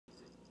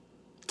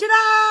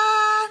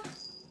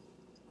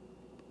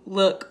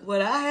Look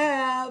what I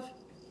have.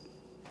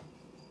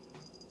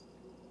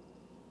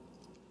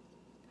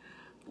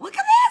 Look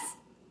at this.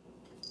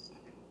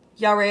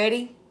 Y'all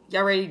ready?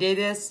 Y'all ready to do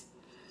this?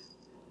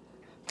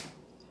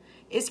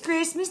 It's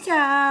Christmas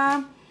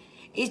time.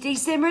 It's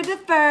December the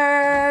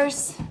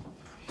 1st.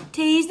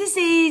 'Tis the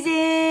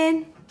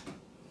season.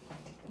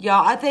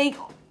 Y'all, I think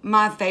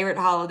my favorite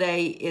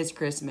holiday is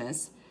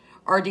Christmas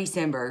or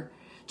December.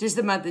 Just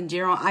the month in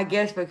general. I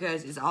guess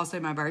because it's also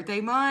my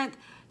birthday month.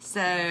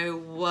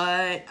 So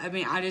what? I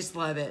mean, I just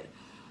love it.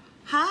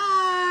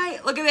 Hi.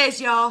 Look at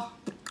this, y'all.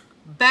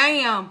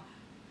 Bam.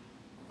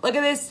 Look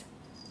at this.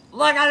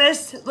 Look at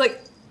this. Look.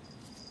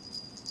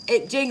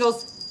 It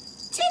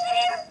jingles.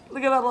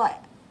 Look at my light.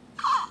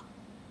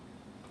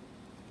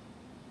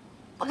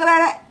 Look at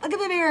that. Look at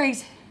the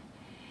berries.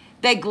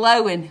 They're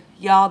glowing.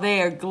 Y'all,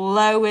 they are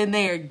glowing.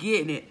 They are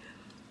getting it.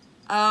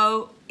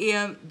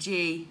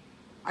 OMG.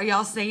 Are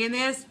y'all seeing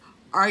this?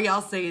 Are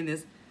y'all seeing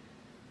this?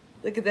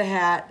 Look at the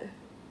hat.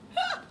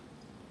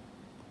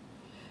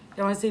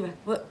 Y'all want to see my...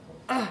 Look.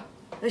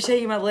 Let's show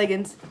you my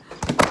leggings.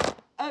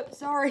 Oh,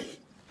 sorry.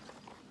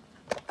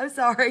 I'm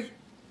sorry.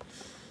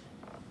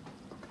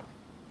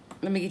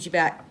 Let me get you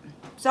back.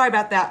 Sorry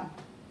about that.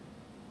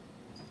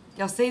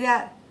 Y'all see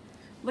that?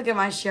 Look at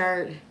my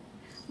shirt.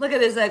 Look at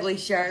this ugly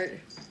shirt.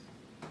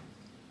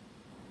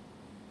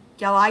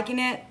 Y'all liking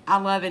it?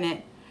 I'm loving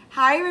it.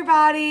 Hi,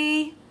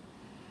 everybody.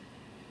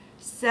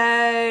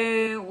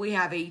 So, we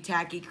have a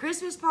tacky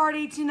Christmas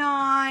party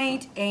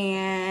tonight.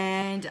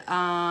 And,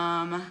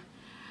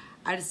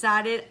 I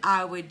decided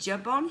I would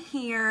jump on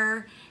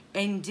here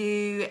and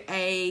do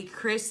a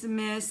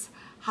Christmas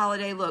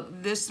holiday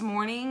look. This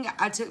morning,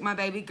 I took my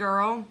baby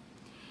girl.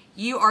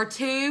 You are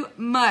too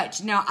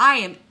much. Now, I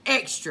am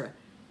extra.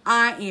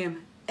 I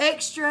am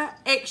extra,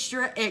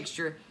 extra,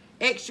 extra.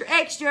 Extra,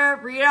 extra.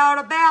 Read all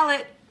about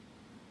it.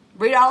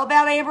 Read all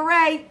about Amber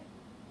Ray.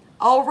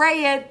 Old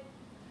Red.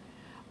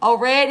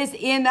 Old Red is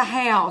in the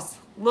house.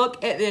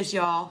 Look at this,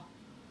 y'all.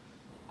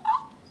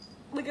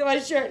 Look at my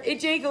shirt. It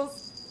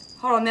jiggles.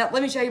 Hold on now.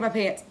 Let me show you my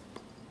pants.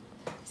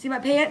 See my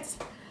pants?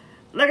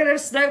 Look at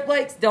those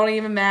snowflakes. Don't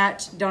even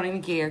match. Don't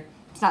even care.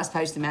 It's not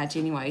supposed to match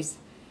anyways.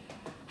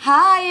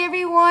 Hi,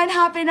 everyone.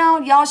 Hopping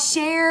on. Y'all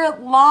share,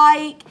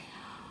 like,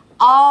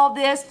 all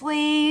this,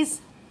 please.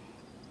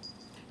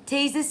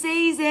 'Tis the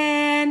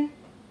season.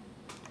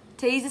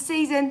 'Tis the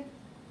season.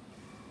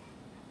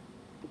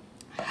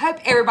 Hope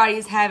everybody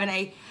is having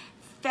a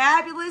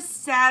fabulous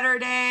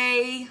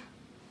Saturday.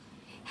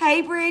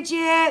 Hey,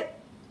 Bridget.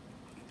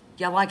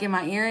 Y'all liking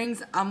my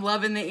earrings? I'm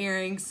loving the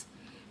earrings.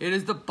 It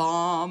is the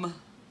bomb.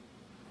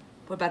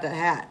 What about that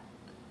hat?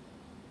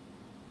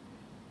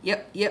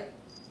 Yep, yep.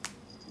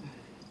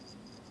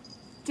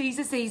 'Tis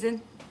the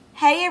season.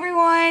 Hey,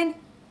 everyone.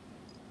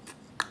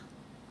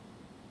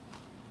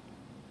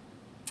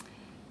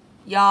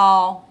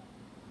 Y'all,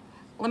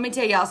 let me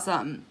tell y'all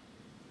something.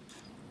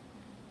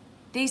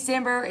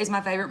 December is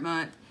my favorite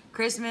month.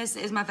 Christmas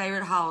is my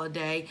favorite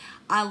holiday.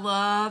 I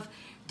love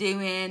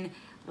doing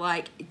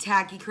like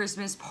tacky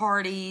Christmas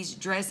parties,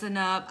 dressing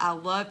up. I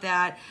love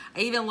that.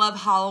 I even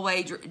love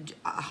Halloween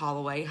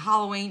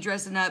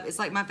dressing up. It's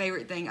like my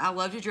favorite thing. I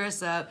love to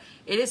dress up.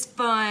 It is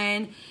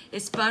fun.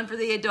 It's fun for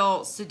the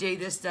adults to do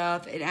this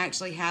stuff and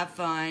actually have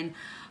fun.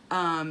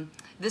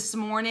 This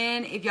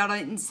morning, if y'all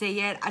didn't see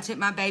it, I took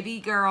my baby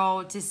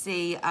girl to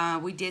see,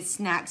 we did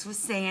Snacks with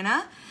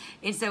Santa.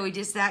 And so we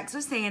did Snacks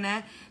with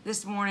Santa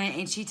this morning,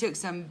 and she took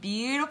some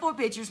beautiful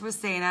pictures with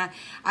Santa.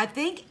 I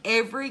think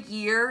every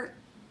year,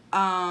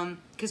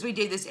 because we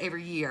do this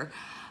every year,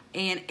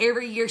 and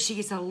every year she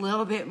gets a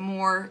little bit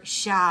more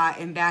shy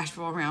and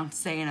bashful around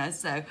Santa,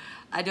 so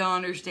I don't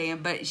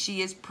understand, but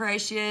she is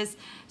precious.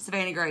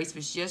 Savannah Grace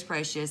was just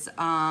precious.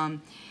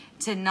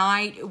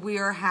 Tonight we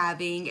are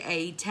having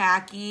a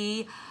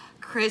tacky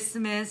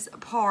Christmas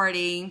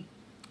party.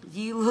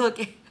 You look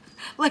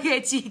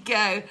at you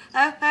go.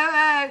 Oh, oh,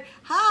 oh.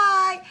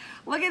 Hi.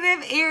 Look at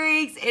them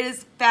earrings. It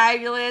is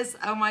fabulous.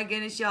 Oh my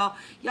goodness, y'all.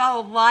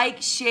 Y'all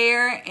like,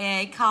 share,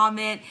 and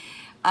comment.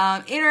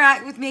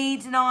 Interact with me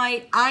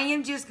tonight. I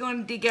am just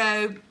going to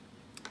go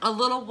a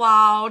little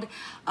wild.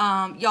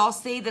 Y'all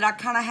see that I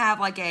kind of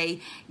have like a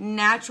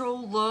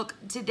natural look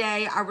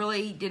today. I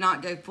really did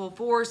not go full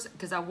force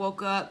because I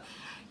woke up.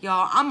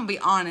 Y'all, I'm going to be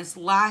honest.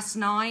 Last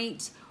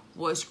night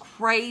was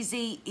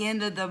crazy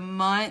end of the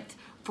month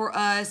for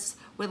us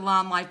with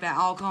LimeLife at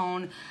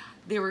Alcone.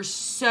 There were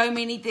so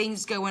many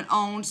things going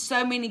on.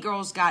 So many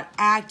girls got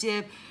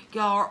active.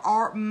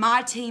 Y'all,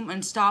 my team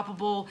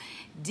Unstoppable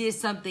did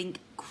something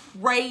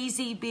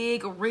crazy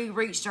big. We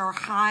reached our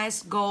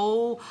highest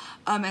goal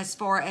as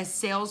far as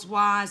sales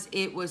wise.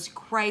 It was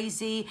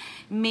crazy.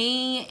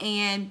 Me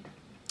and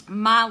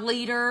my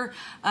leader,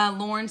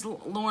 Lauren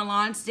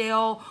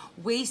Lonsdale,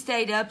 we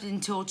stayed up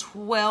until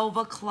 12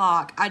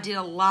 o'clock. I did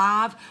a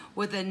live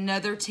with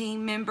another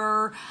team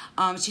member.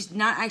 She's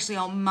not actually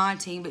on my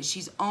team, but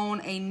she's on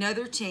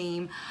another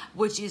team,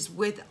 which is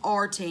with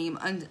our team,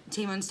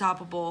 Team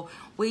Unstoppable.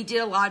 We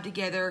did a live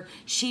together.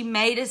 She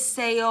made a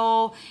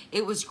sale.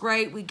 It was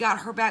great. We got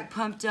her back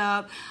pumped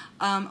up.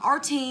 Our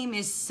team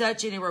is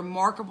such a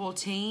remarkable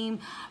team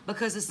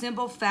because the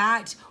simple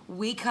fact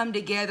we come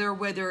together,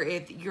 whether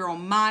if you're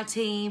on my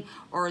team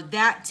or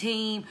that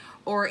team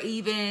or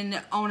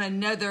even on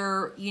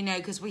another, you know,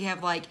 because we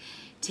have like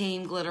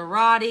Team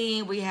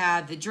Glitterati, we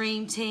have the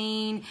Dream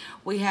Team,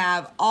 we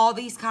have all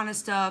these kind of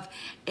stuff,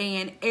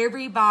 and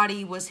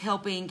everybody was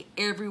helping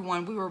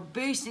everyone. We were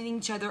boosting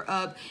each other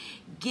up,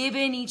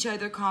 giving each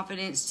other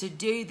confidence to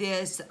do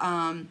this.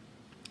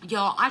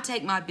 Y'all, I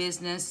take my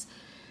business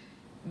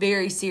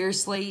very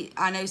seriously.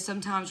 I know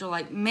sometimes you're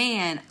like,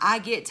 man, I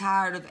get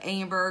tired of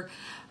Amber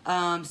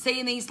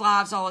seeing these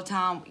lives all the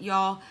time.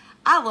 Y'all,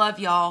 I love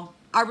y'all.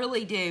 I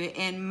really do.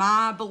 And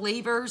my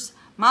believers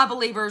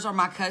are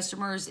my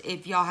customers.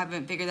 If y'all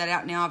haven't figured that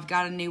out now, I've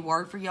got a new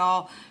word for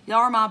y'all. Y'all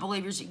are my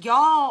believers.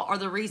 Y'all are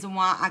the reason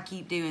why I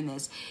keep doing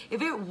this.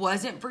 If it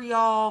wasn't for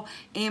y'all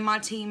and my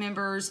team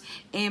members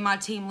and my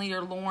team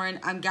leader, Lauren,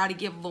 I've got to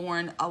give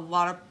Lauren a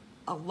lot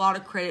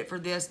of credit for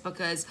this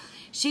because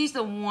she's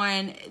the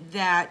one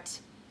that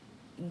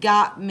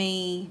got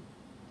me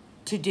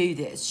to do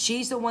this.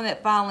 She's the one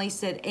that finally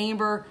said,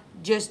 Amber,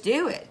 just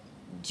do it.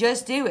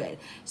 Just do it.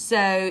 So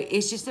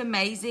it's just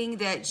amazing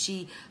that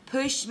she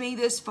pushed me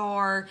this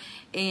far,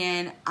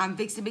 and I'm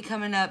fixing to be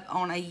coming up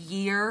on a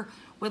year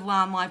with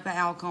LimeLife by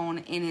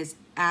Alcone, and it's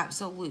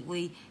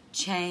absolutely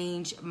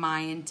changed my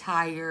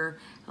entire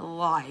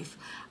life.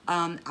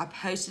 I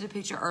posted a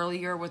picture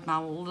earlier with my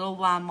little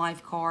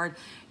LimeLife card.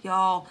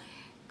 Y'all,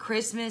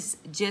 Christmas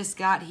just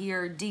got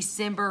here.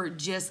 December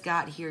just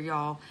got here,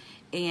 y'all.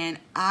 And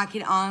I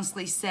can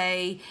honestly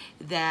say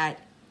that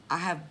I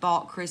have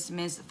bought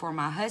Christmas for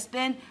my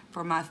husband,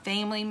 for my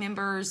family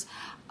members,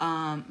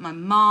 my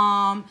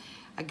mom.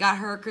 I got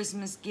her a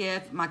Christmas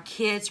gift. My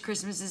kids'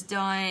 Christmas is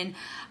done.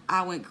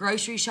 I went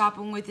grocery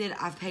shopping with it.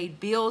 I've paid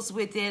bills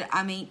with it.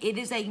 I mean, it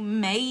is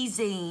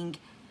amazing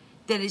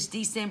that it's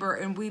December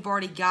and we've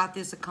already got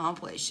this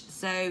accomplished.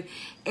 So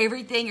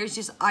everything is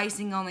just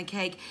icing on the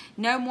cake.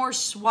 No more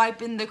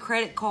swiping the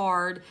credit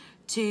card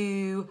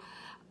to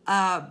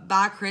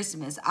buy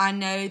Christmas. I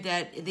know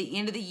that at the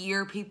end of the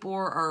year, people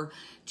are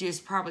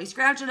just probably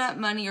scrounging up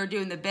money or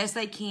doing the best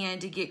they can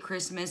to get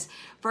Christmas.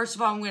 First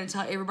of all, I'm going to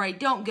tell everybody,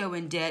 don't go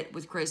in debt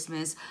with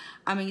Christmas.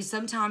 I mean,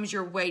 sometimes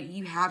you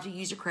have to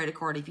use your credit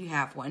card if you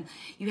have one.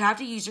 You have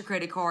to use your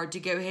credit card to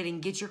go ahead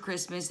and get your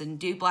Christmas and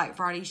do Black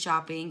Friday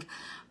shopping.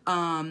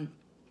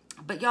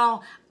 But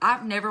y'all,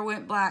 I've never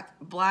went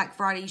Black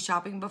Friday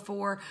shopping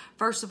before.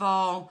 First of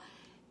all,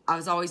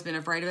 I've always been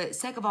afraid of it.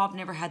 Second of all, I've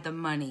never had the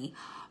money.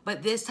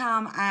 But this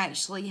time I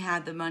actually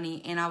had the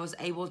money and I was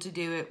able to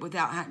do it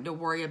without having to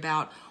worry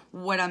about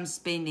what I'm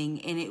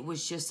spending. And it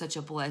was just such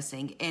a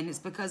blessing. And it's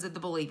because of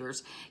the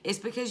believers. It's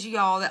because of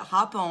y'all that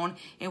hop on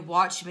and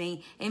watch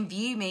me and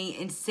view me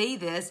and see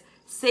this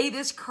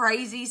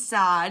crazy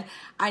side.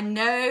 I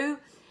know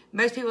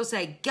most people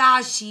say,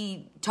 gosh,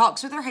 she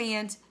talks with her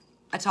hands.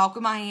 I talk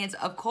with my hands.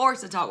 Of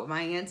course I talk with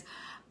my hands.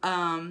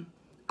 I'm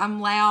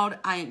loud.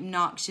 I'm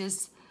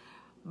obnoxious.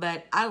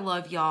 But I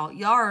love y'all.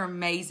 Y'all are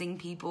amazing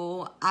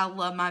people. I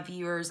love my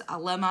viewers. I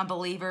love my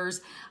believers.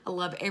 I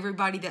love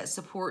everybody that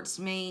supports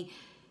me.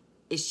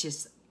 It's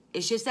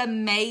just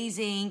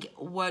amazing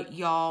what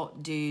y'all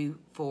do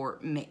for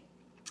me.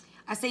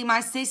 I see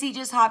my sissy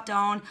just hopped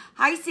on.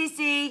 Hi,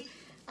 sissy.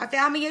 I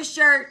found me a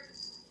shirt.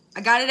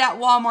 I got it at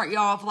Walmart,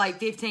 y'all, for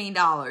like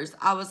 $15.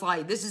 I was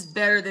like, this is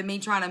better than me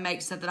trying to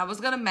make something. I was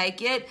going to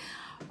make it,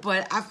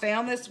 but I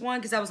found this one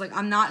because I was like,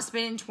 I'm not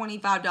spending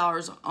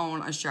 $25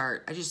 on a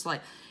shirt. I just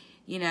like,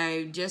 you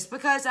know, just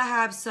because I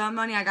have some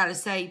money, I got to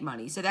save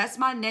money. So that's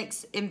my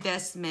next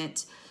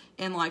investment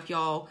in life,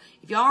 y'all.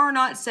 If y'all are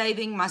not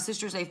saving, my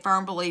sister's a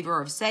firm believer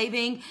of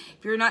saving.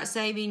 If you're not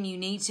saving, you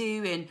need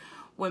to. And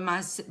when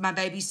my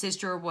baby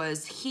sister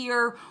was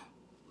here,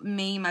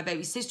 me, my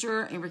baby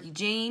sister, and Ricky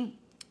Jean,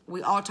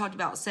 we all talked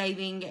about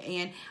saving,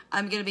 and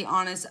I'm gonna be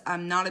honest,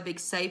 I'm not a big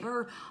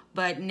saver,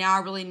 but now I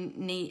really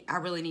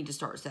need to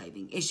start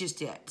saving. It's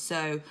just it.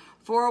 So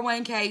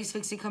 401k is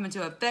fixing to come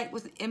into effect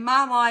in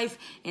my life,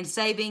 and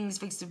saving is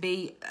fixing to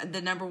be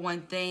the number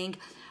one thing.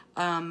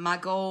 My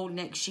goal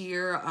next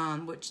year,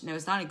 which no,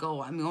 it's not a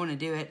goal. I'm going to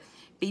do it.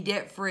 Be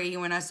debt free.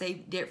 And when I say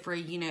debt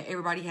free, you know,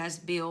 everybody has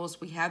bills.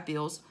 We have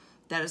bills.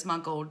 That is my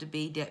goal, to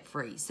be debt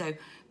free. So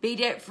be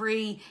debt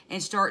free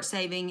and start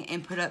saving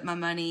and put up my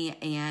money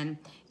and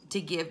to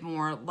give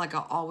more like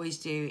I always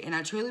do. And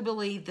I truly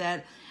believe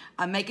that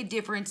I make a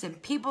difference in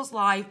people's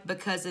life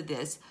because of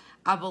this.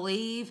 I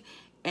believe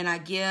and I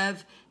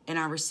give and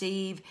I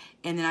receive,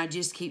 and then I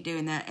just keep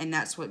doing that, and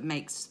that's what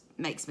makes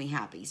me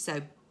happy.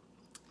 So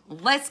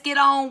let's get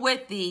on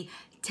with the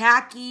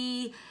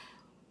tacky.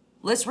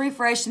 Let's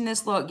refreshen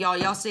this look, y'all.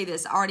 Y'all see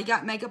this? I already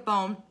got makeup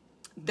on.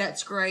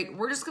 That's great.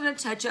 We're just going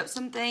to touch up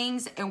some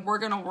things and we're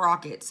going to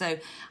rock it. So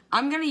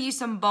I'm going to use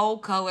some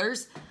bold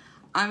colors.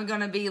 I'm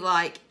going to be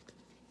like,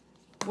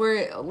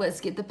 let's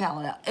get the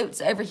palette out.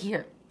 It's over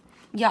here.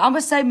 Yeah, I'm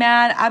so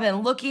mad. I've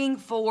been looking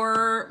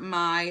for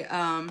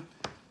my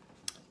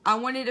I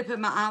wanted to put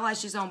my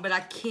eyelashes on, but I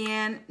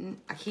can't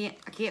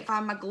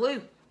find my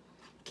glue.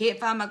 Can't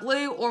find my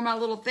glue or my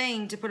little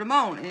thing to put them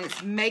on. And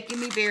it's making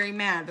me very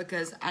mad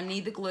because I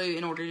need the glue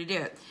in order to do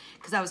it.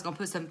 Because I was going to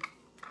put some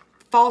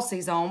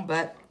falsies on,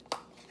 but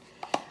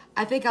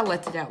I think I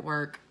left it at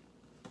work.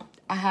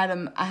 I had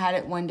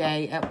it one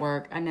day at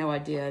work. I know I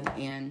did,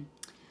 and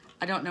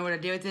I don't know what I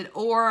did with it.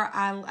 Or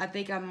I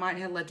think I might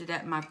have left it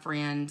at my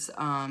friend's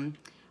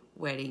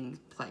wedding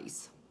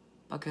place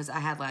because I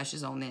had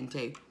lashes on then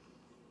too.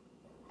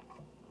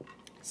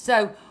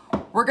 So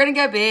we're going to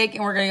go big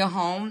and we're going to go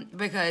home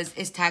because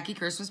it's Tacky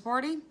Christmas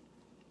Party.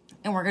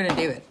 And we're going to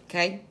do it,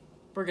 okay?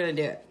 We're going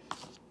to do it.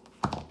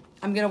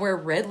 I'm going to wear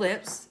red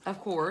lips,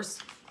 of course.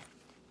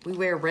 We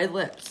wear red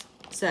lips.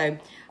 So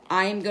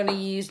I am going to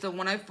use the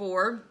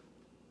 104.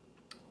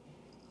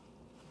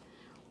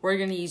 We're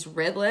going to use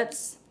red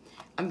lips.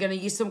 I'm going to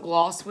use some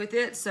gloss with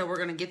it. So we're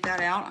going to get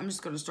that out. I'm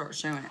just going to start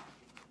showing it.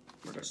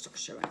 We're going to start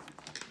showing it.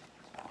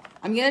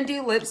 I'm going to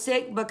do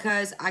lipstick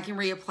because I can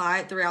reapply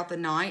it throughout the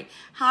night.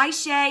 Hi,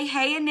 Shay.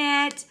 Hey,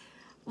 Annette.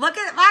 Look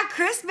at my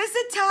Christmas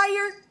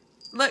attire.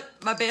 Look,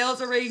 my bells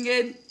are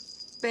ringing.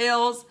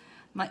 Bells.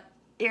 My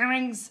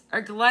earrings are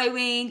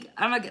glowing.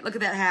 I'm going to look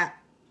at that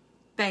hat.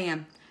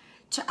 Bam.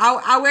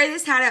 I wear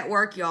this hat at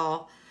work,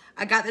 y'all.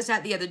 I got this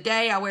hat the other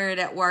day. I wear it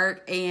at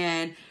work,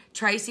 and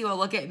Tracy will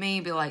look at me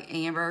and be like,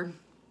 Amber,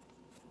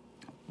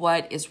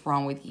 what is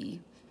wrong with you?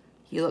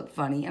 You look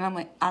funny. And I'm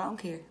like, I don't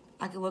care.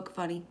 I can look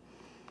funny.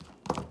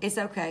 It's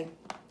okay.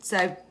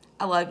 So,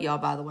 I love y'all,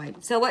 by the way.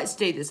 So, let's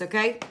do this,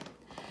 okay?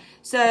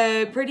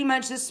 So, pretty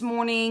much this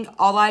morning,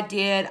 all I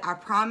did, I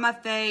primed my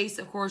face.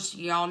 Of course,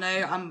 y'all know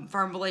I'm a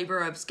firm believer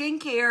of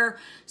skincare,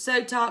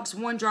 Sotox,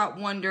 One Drop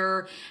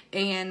Wonder,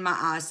 and my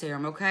eye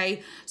serum,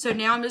 okay? So,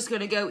 now I'm just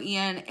going to go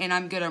in and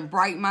I'm going to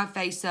brighten my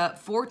face up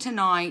for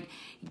tonight,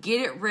 get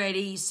it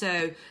ready.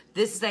 So,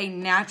 this is a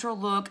natural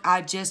look.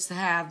 I just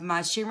have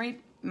my shimmery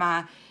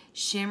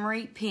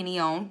penny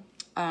on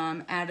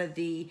out of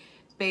the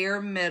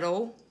Bare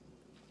Metal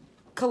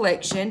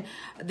collection.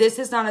 This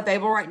is not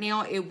available right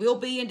now. It will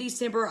be in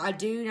December. I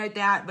do know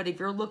that. But if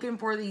you're looking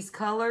for these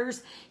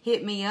colors,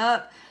 hit me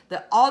up.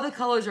 All the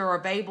colors are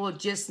available,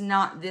 just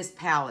not this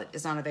palette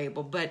is not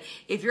available. But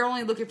if you're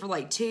only looking for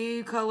like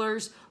 2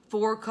 colors,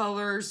 4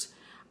 colors,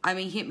 I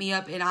mean, hit me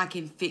up and I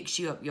can fix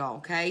you up, y'all,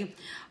 okay?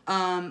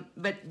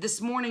 But this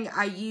morning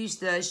I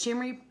used the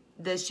shimmery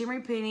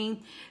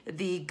penny,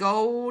 the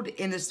gold,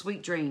 and the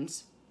Sweet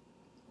Dreams.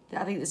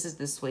 I think this is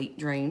the Sweet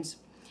Dreams.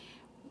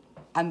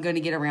 I'm going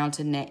to get around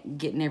to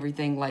getting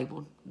everything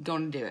labeled.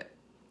 Going to do it.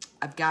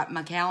 I've got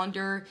my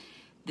calendar.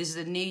 This is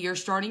a new year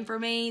starting for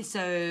me,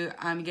 so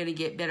I'm going to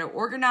get better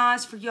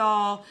organized for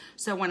y'all.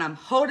 So when I'm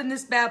holding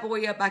this bad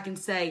boy up, I can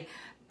say,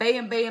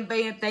 bam, bam,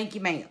 bam, thank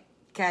you, ma'am.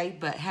 Okay?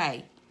 But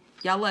hey,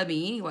 y'all love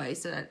me anyway,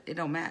 so it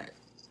don't matter.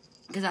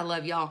 Because I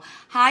love y'all.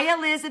 Hi,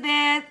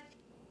 Elizabeth.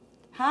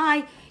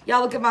 Hi. Y'all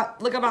look at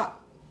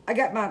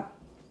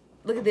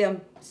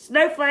them.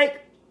 Snowflake.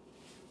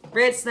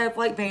 Red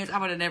snowflake pants. I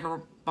would have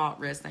never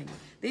bought red things.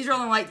 These are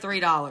only like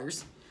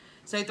 $3.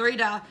 So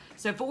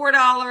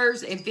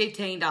 $4 and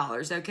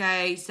 $15.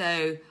 Okay.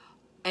 So,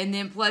 and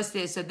then plus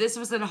this. So this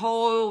was a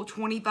whole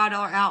 $25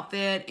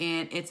 outfit,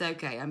 and it's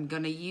okay. I'm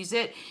going to use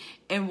it,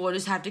 and we'll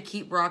just have to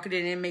keep rocking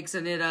it and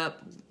mixing it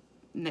up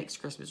next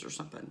Christmas or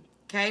something.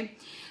 Okay.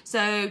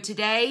 So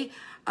today,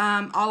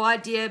 all I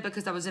did,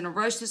 because I was in a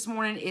rush this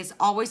morning, is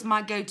always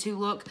my go-to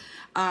look.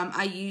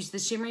 I used the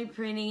shimmery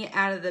penny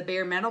out of the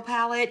Bare Metal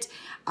palette.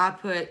 I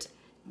put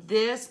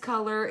this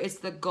color, it's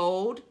the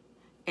gold,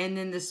 and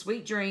then the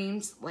Sweet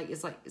Dreams,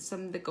 it's like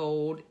some of the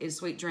gold is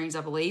Sweet Dreams,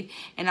 I believe.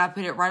 And I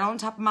put it right on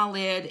top of my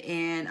lid,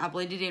 and I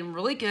blended it in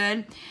really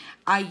good.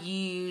 I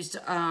used,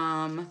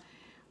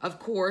 of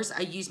course,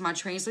 I used my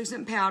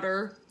translucent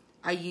powder.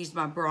 I used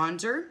my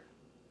bronzer.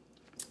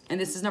 And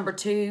this is number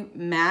 2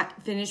 matte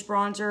finish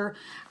bronzer.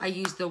 I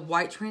used the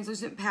white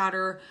translucent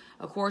powder.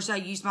 Of course, I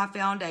used my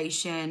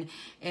foundation.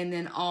 And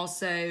then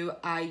also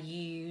I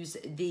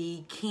used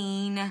the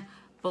Keen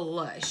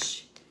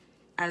blush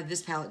out of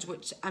this palette,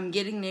 which I'm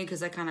getting new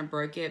because I kind of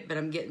broke it, but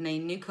I'm getting a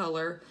new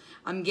color.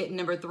 I'm getting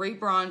number 3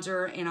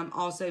 bronzer, and I'm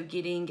also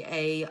getting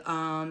a,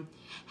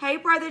 hey,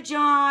 Brother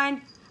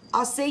John,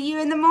 I'll see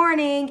you in the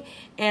morning.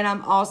 And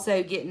I'm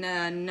also getting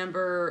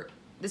a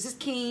this is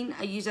Keen.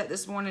 I used that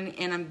this morning,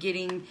 and I'm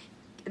getting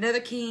another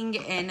King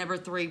and number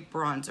 3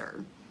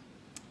 bronzer.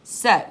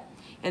 So,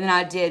 and then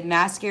I did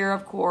mascara,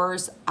 of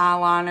course,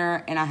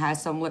 eyeliner, and I had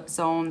some lips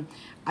on.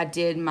 I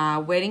did my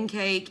wedding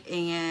cake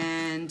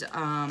and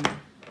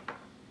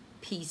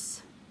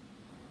Peace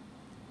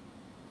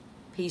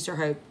or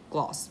Hope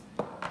gloss.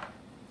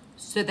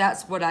 So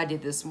that's what I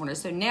did this morning.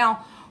 So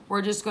now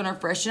we're just going to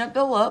freshen up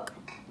the look.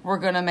 We're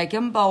going to make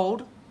them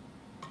bold,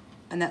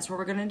 and that's what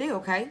we're going to do,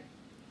 okay?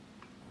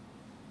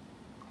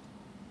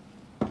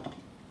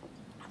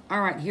 All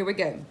right, here we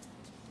go.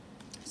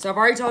 So I've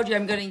already told you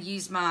I'm going to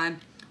use my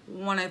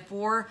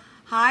 104.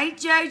 Hi,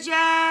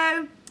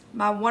 JoJo.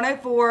 My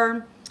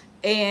 104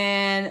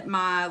 and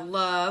my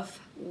Love.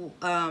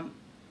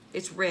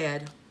 It's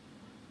red.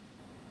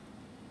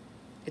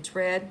 It's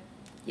red.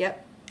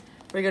 Yep.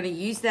 We're going to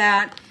use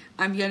that.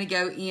 I'm going to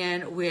go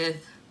in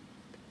with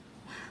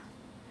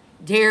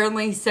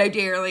so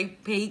dearly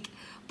pink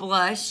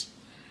blush.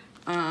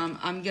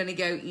 I'm going to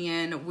go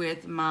in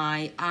with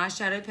my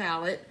eyeshadow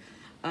palette.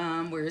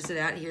 Where is it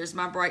at? Here's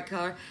my bright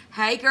color.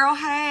 Hey, girl,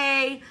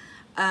 hey.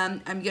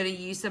 I'm going to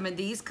use some of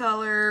these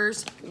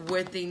colors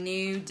with the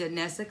new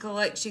Danessa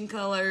collection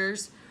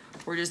colors.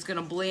 We're just going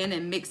to blend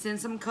and mix in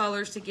some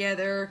colors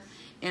together.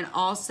 And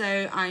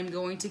also, I'm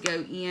going to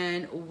go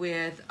in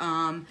with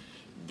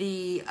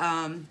the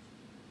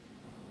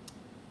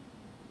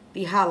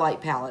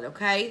highlight palette,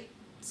 okay?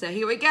 So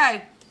here we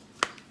go.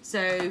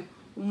 So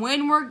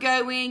when we're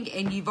going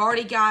and you've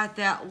already got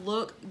that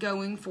look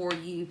going for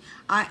you,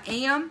 I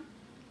am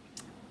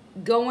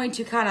going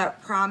to kind of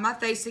prime my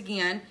face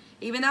again.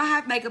 Even though I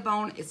have makeup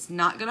on, it's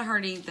not going to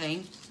hurt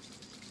anything.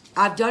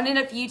 I've done it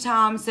a few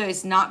times, so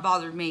it's not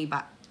bothered me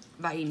by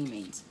any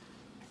means.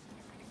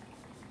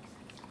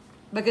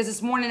 Because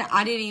this morning,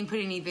 I didn't even put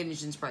any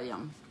finishing spray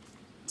on.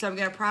 So I'm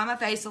going to prime my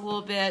face a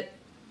little bit.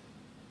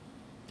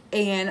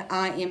 And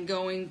I am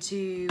going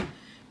to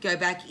go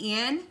back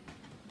in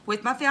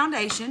with my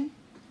foundation.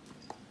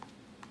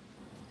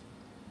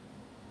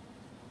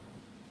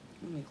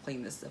 Let me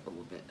clean this up a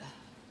little bit.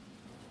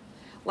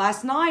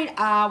 Last night,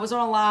 I was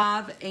on a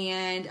live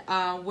and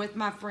with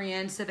my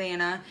friend,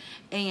 Savannah.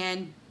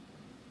 And,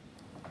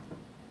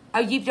 oh,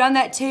 you've done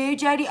that too,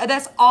 Jody? Oh,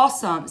 that's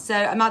awesome. So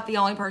I'm not the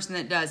only person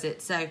that does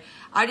it. So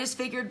I just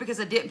figured because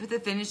I didn't put the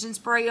finishing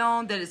spray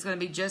on that it's going to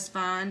be just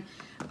fine.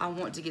 I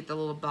want to get the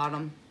little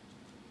bottom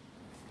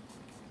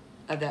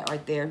of that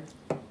right there.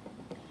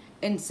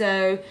 And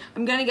so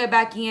I'm going to go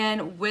back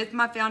in with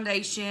my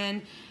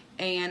foundation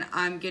and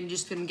I'm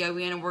just going to go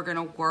in and we're going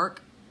to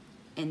work,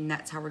 and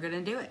that's how we're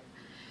going to do it.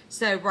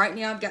 So right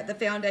now I've got the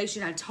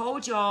foundation. I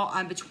told y'all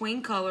I'm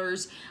between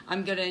colors.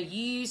 I'm going to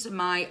use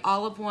my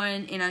olive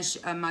one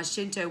and my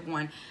Shinto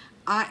one.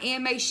 I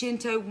am a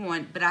Shinto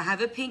one, but I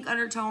have a pink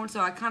undertone,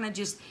 so I kind of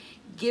just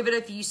give it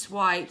a few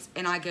swipes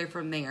and I go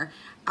from there.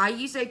 I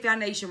use a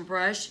foundation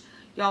brush.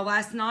 Y'all,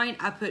 last night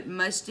I put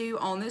Must Do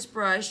on this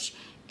brush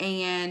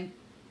and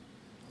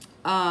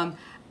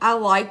I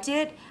liked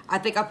it. I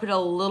think I put a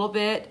little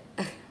bit,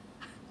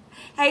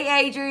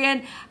 hey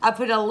Adrian, I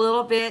put a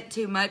little bit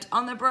too much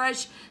on the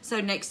brush. So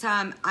next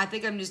time I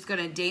think I'm just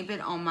gonna damp it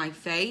on my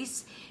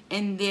face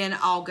and then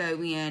I'll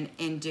go in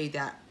and do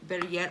that.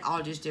 Better yet,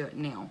 I'll just do it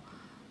now.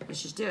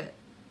 Let's just do it.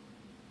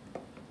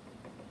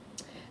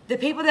 The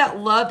people that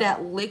love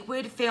that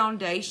liquid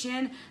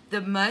foundation,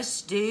 the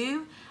Must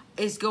Do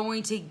is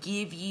going to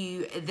give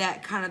you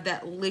that kind of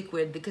that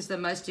liquid because the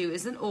Must Do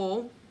is an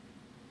oil.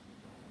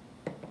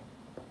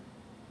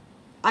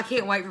 I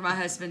can't wait for my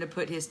husband to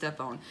put his stuff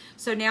on.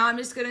 So now I'm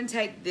just going to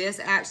take this.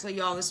 Actually,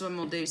 y'all, this is what I'm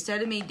going to do.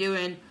 Instead of me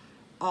doing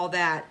all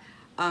that,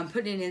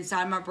 putting it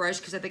inside my brush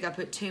because I think I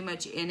put too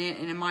much in it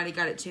and it might have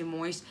got it too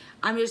moist.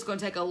 I'm just going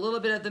to take a little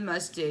bit of the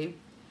Must Do,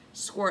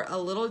 squirt a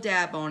little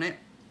dab on it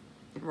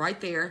right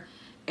there,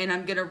 and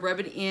I'm going to rub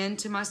it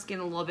into my skin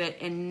a little bit,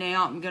 and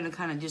now I'm going to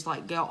kind of just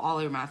like go all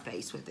over my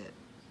face with it.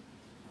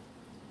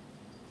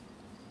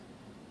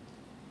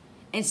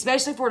 And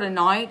especially for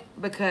tonight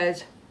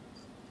because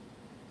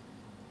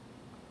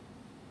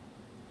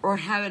we're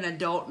having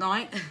adult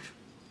night.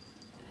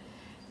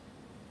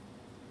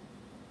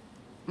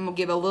 I'm going to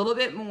give a little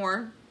bit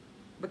more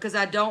because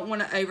I don't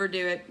want to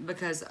overdo it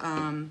because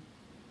I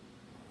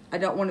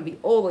don't want to be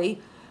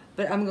oily.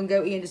 But I'm going to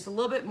go in just a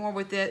little bit more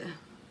with it.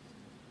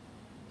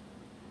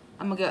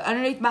 I'm going to go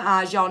underneath my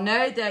eyes. Y'all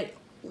know that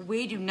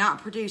we do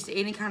not produce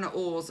any kind of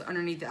oils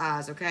underneath the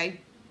eyes,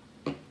 okay?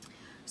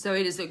 So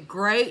it is a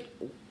great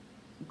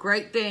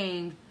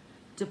thing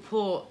to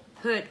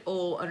put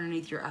oil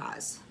underneath your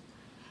eyes.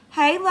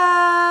 Hey,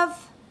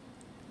 love.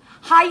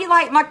 How you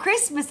like my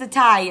Christmas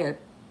attire?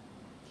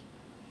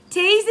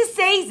 'Tis the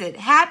season.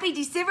 Happy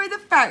December the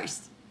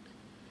 1st.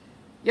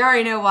 You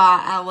already know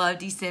why I love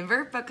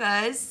December,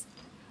 because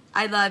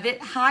I love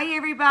it. Hi,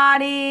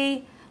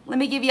 everybody. Let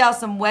me give y'all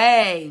some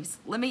waves.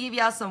 Let me give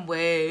y'all some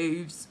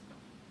waves.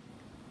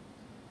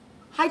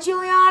 Hi,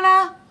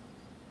 Juliana.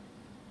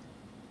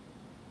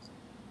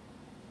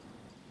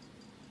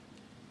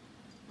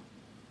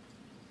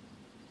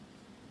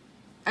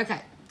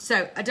 Okay,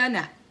 so I've done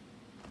that.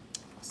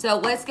 So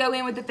let's go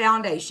in with the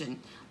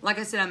foundation. Like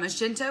I said, I'm a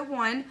Shinto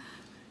one.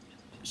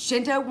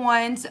 Shinto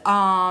ones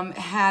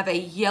have a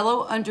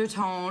yellow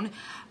undertone.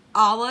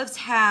 Olives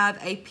have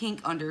a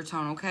pink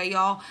undertone, okay,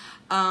 y'all?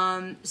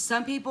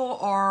 Some people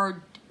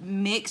are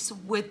mixed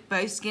with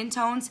both skin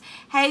tones.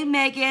 Hey,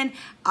 Megan.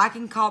 I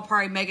can call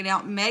probably Megan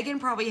out. Megan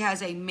probably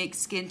has a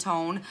mixed skin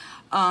tone.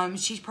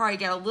 She's probably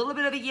got a little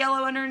bit of a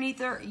yellow underneath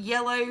her,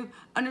 yellow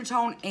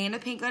undertone and a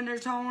pink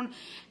undertone.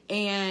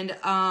 And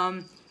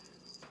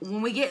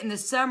when we get in the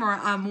summer,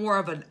 I'm more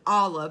of an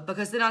olive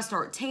because then I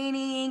start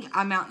tanning.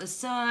 I'm out in the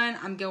sun.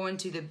 I'm going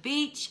to the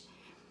beach.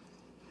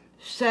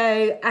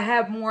 So I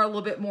have a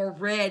little bit more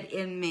red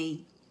in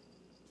me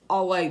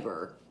all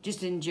over,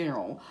 just in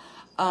general.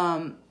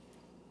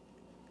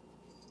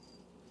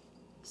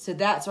 So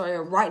that's why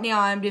right now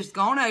I'm just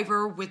going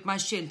over with my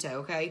Shinto,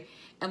 okay?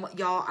 And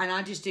y'all, and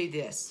I just do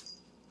this.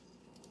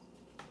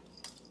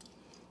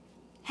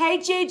 Hey,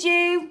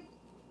 Juju.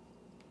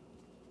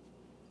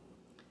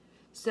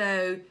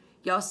 So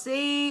y'all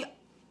see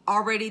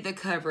already the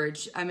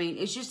coverage. I mean,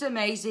 it's just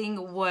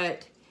amazing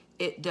what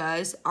it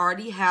does.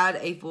 Already had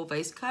a full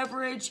face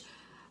coverage.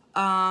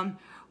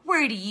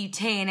 Where do you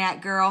tan at,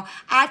 girl?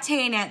 I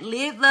tan at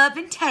Live, Love,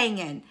 and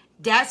Tan.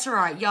 That's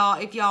right, y'all.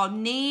 If y'all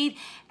need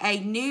a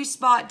new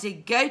spot to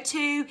go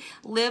to,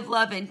 Live,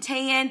 Love, and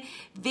Tan,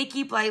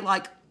 Vicki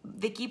Blaylock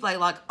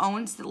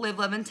owns the Live,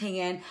 Love, and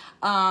Tan.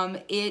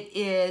 It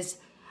is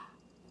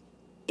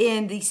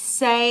in the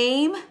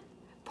same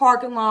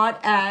parking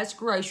lot as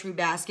Grocery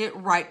Basket,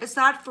 right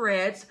beside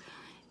Fred's.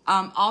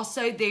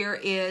 Also, there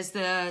is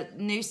the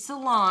new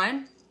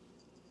salon.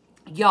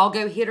 Y'all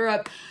go hit her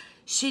up.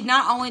 She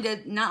not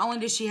only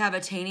does she have a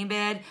tanning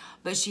bed,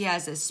 but she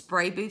has a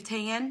spray booth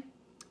tan,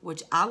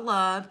 which I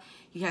love.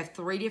 You have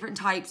 3 different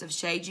types of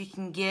shades you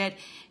can get,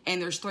 and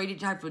there's 3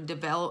 different types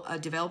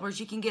of developers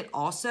you can get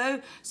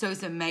also. So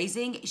it's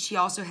amazing. She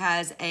also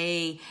has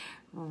a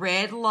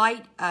red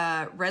light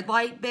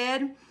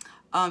bed.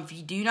 If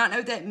you do not know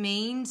what that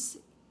means,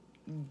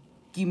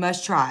 you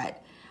must try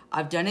it.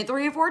 I've done it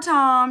 3 or 4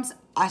 times.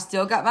 I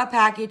still got my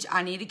package.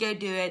 I need to go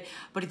do it.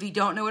 But if you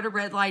don't know what a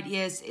red light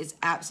is, it's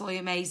absolutely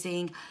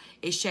amazing.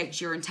 It shakes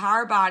your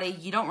entire body.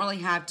 You don't really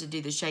have to do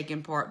the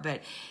shaking part,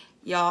 but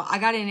y'all, I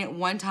got in it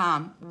one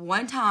time,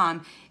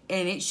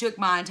 and it shook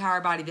my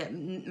entire body. That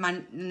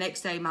my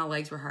next day, my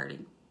legs were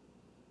hurting.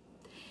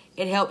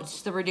 It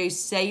helps to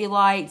reduce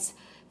cellulites,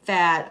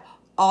 fat,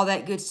 all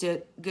that good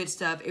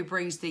stuff. It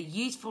brings the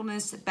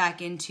youthfulness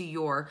back into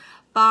your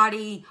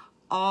body,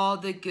 all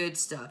the good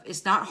stuff.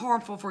 It's not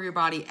harmful for your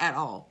body at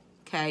all.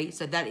 Okay,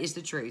 so that is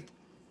the truth.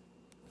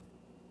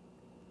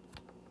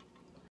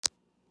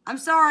 I'm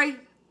sorry.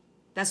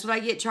 That's what I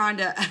get trying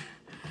to.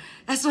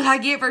 That's what I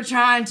get for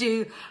trying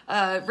to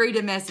read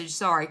a message.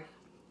 Sorry.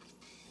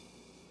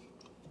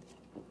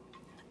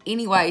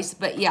 Anyways,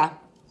 but yeah.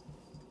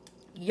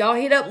 Y'all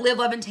hit up Live,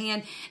 Love, and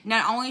Tan.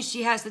 Not only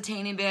she has the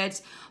tanning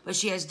beds, but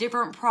she has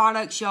different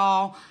products,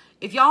 y'all.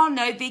 If y'all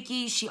know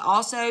Vicki, she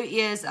also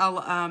is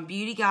a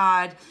beauty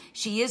guide.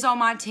 She is on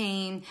my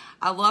team.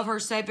 I love her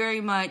so very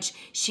much.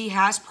 She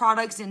has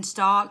products in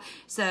stock.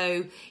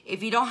 So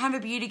if you don't have a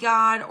beauty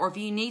guide, or if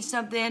you need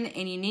something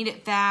and you need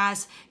it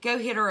fast, go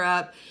hit her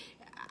up.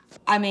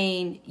 I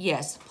mean,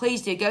 yes,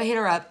 please do. Go hit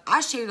her up.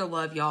 I share the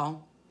love,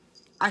 y'all.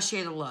 I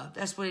share the love.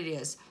 That's what it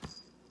is.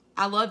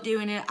 I love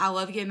doing it. I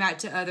love giving back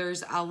to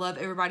others. I love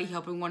everybody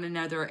helping one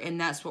another,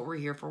 and that's what we're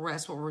here for.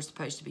 That's what we're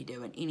supposed to be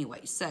doing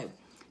anyway. So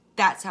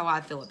that's how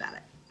I feel about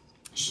it.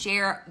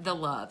 Share the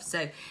love.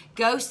 So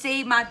go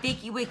see my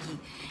Vicki Wiki.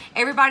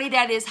 Everybody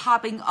that is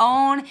hopping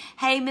on.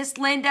 Hey, Miss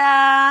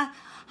Linda.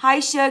 Hi,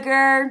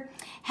 Sugar.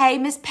 Hey,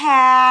 Miss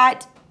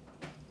Pat.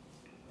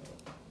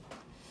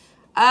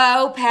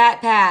 Oh,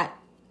 Pat.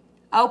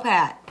 Oh,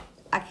 Pat.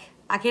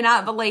 I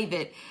cannot believe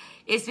it.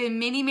 It's been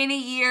many, many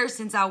years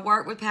since I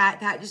worked with Pat.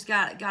 Pat just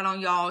got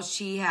on, y'all.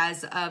 She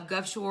has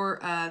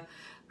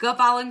Gulf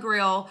Island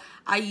Grill.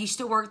 I used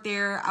to work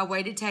there. I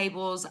waited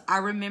tables. I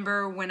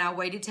remember when I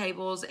waited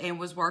tables and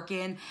was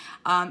working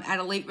at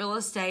Elite Real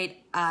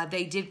Estate.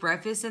 They did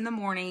breakfast in the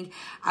morning.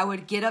 I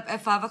would get up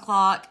at 5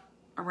 o'clock,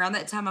 around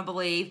that time, I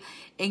believe,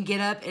 and get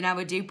up and I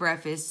would do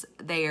breakfast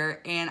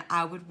there, and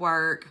I would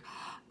work.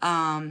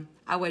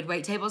 I would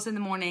wait tables in the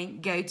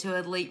morning, go to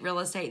Elite Real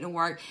Estate and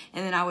work,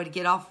 and then I would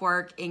get off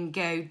work and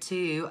go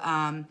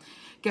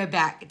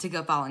back to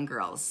Gulf Island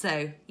Grill.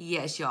 So,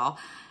 yes, y'all.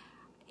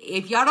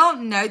 If y'all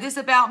don't know this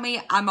about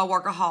me, I'm a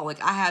workaholic.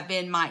 I have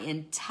been my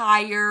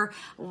entire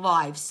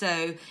life.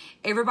 So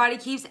everybody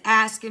keeps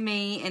asking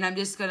me, and I'm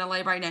just gonna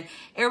let everybody know.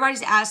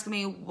 Everybody's asking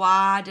me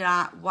why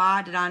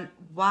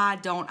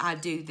don't I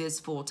do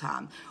this full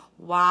time?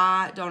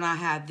 Why don't I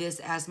have this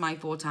as my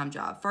full-time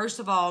job? First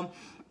of all,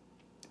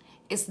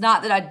 it's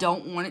not that I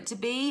don't want it to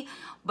be,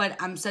 but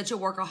I'm such a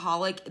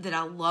workaholic that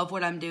I love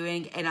what I'm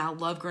doing, and I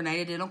love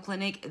Grenada Dental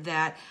Clinic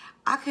that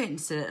I couldn't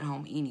sit at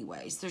home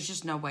anyways. There's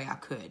just no way I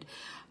could.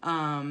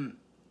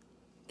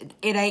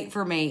 It ain't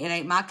for me. It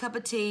ain't my cup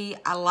of tea.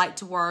 I like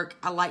to work.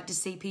 I like to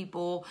see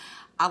people.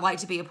 I like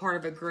to be a part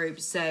of a group.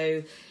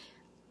 So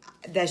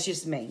that's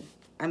just me.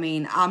 I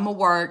mean, I'm going to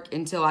work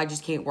until I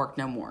just can't work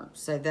no more.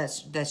 So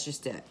that's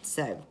just it.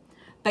 So,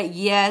 but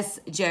yes,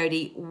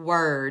 Jody,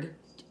 word.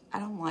 I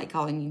don't like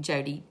calling you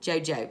Jody.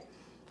 JoJo.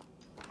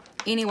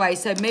 Anyway,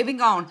 so moving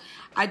on.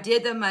 I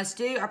did the must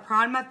do. I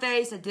primed my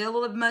face. I did a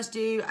little must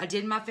do. I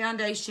did my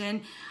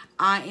foundation.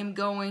 I am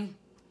going.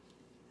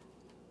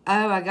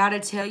 Oh, I got to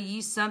tell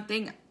you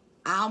something.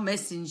 I'll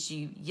message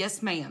you.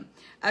 Yes, ma'am.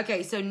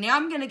 Okay, so now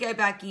I'm going to go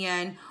back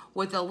in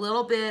with a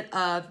little bit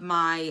of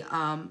my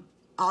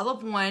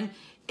Olive One.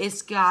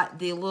 It's got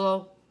the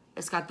little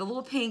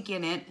pink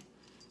in it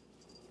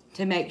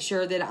to make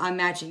sure that I'm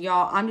matching.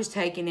 Y'all, I'm just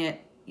taking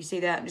it. You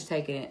see that? I'm just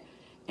taking it,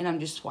 and I'm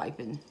just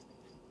swiping.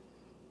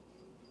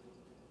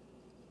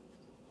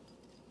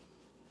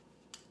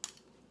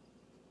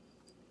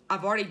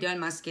 I've already done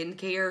my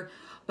skincare,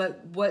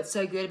 but what's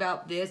so good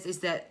about this is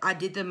that I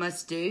did the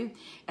must do,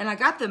 and I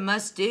got the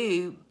must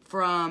do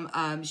from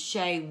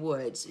Shay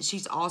Woods.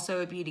 She's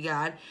also a beauty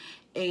guide,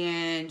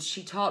 and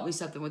she taught me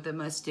something with the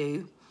must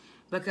do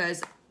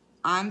because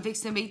I'm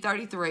fixing to be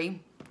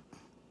 33.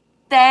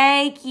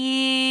 Thank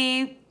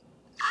you.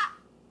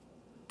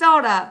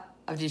 Don't I?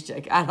 I'm just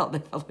joking. I don't know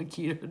if I look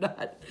cute or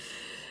not.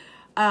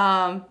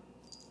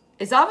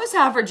 It's almost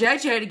time for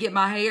JoJo to get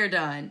my hair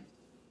done.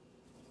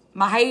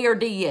 My hair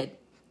did.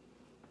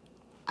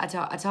 I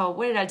told,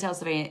 what did I tell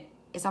Savannah?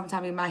 It's time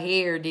to get my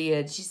hair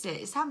did. She said,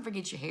 it's time to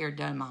get your hair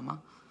done,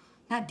 Mama.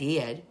 Not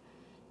did.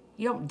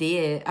 You don't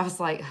did. I was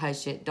like,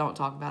 hush it. Don't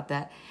talk about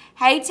that.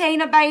 Hey,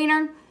 Tina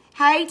Boehner.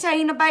 Hey,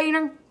 Tina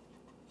Boehner.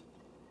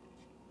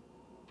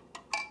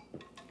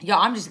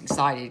 Y'all, I'm just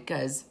excited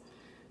because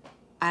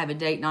I have a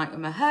date night with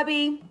my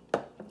hubby.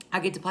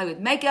 I get to play with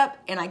makeup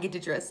and I get to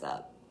dress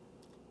up.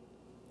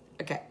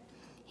 Okay,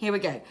 here we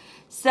go.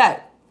 So,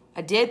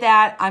 I did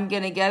that. I'm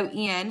going to go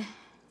in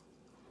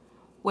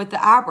with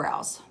the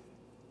eyebrows.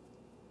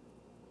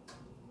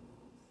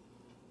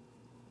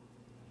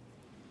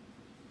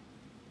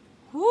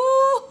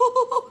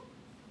 Woo!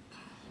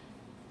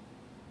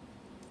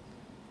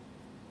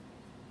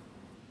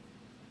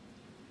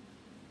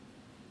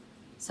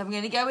 So I'm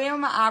going to go in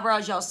with my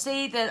eyebrows. Y'all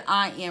see that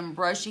I am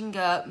brushing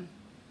up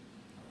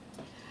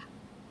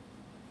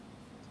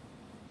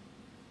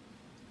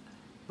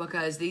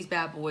because these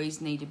bad boys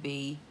need to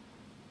be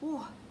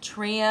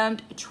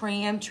trimmed.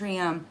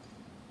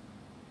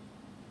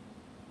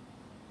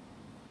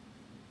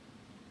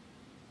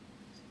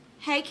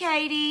 Hey,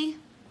 Katie.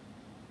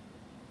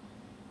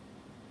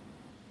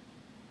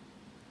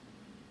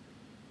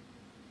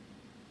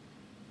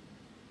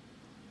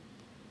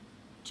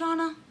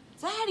 Jonna,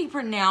 is that how you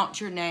pronounce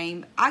your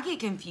name? I get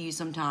confused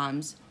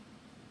sometimes.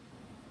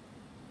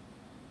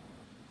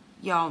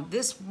 Y'all,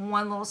 this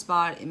one little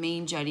spot, and me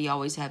and JoJo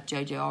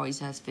always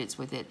has fits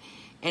with it.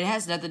 And it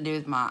has nothing to do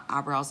with my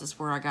eyebrows. It's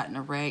where I got in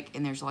a wreck,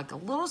 and there's like a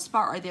little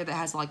spot right there that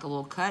has like a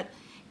little cut,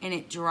 and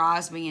it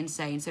drives me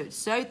insane. So it's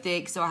so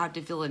thick, so I have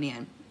to fill it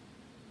in.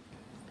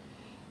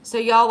 So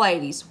y'all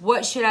ladies,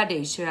 what should I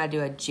do? Should I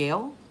do a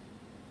gel?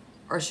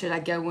 Or should I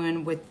go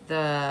in with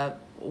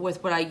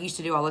what I used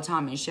to do all the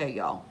time and show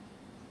y'all?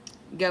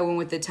 Go in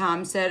with the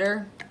time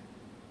setter.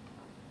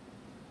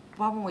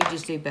 Why won't we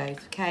just do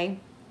both, okay?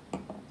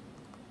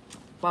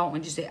 Why don't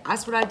we just do it?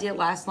 That's what I did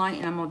last night,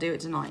 and I'm going to do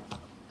it tonight.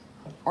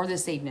 Or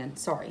this evening,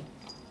 sorry.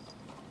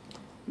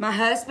 My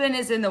husband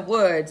is in the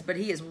woods, but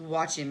he is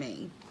watching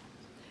me.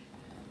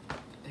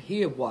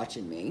 He is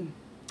watching me.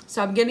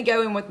 So I'm going to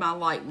go in with my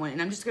light one,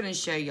 and I'm just going to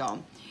show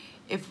y'all.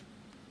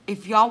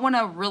 If y'all want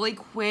a really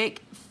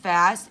quick,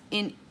 fast,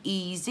 and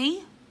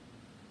easy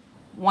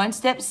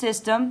one-step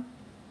system,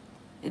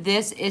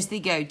 this is the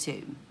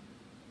go-to.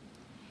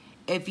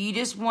 If you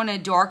just want to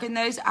darken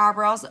those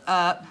eyebrows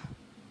up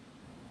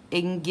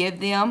and give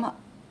them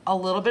a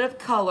little bit of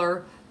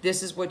color,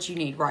 this is what you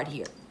need right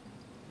here.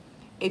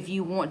 If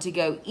you want to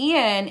go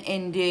in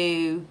and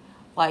do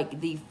like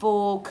the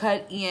full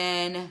cut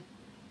in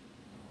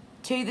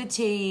to the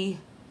T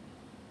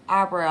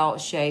eyebrow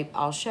shape,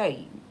 I'll show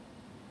you.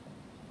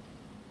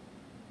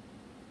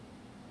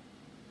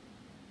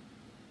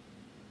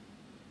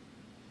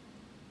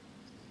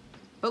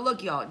 But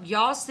look, y'all.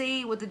 Y'all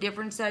see what the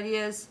difference that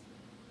is?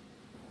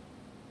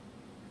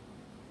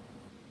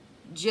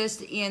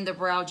 Just in the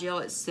brow gel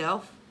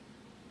itself.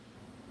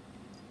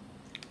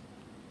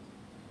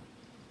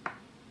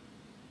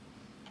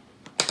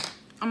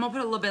 I'm going to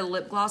put a little bit of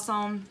lip gloss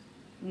on.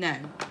 No.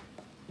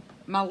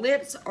 My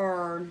lips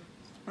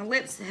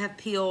have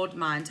peeled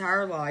my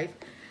entire life.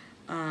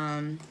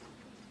 I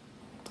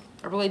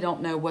really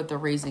don't know what the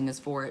reason is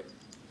for it.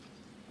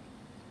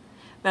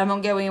 But I'm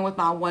going to go in with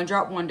my One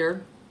Drop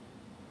Wonder.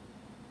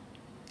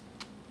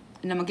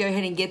 And I'm going to go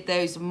ahead and get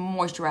those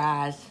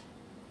moisturized.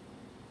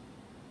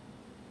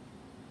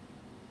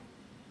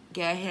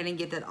 Go ahead and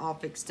get that all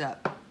fixed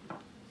up.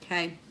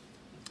 Okay.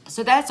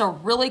 So that's a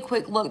really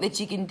quick look that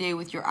you can do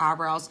with your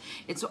eyebrows.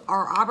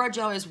 Our eyebrow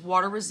gel is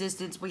water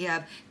resistant. We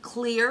have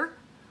clear.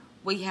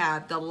 We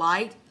have the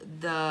light,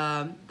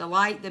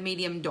 the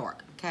medium,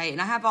 dark. Okay. And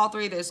I have all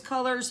three of those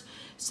colors.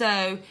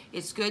 So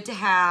it's good to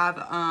have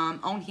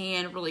on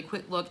hand, really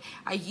quick look.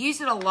 I use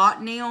it a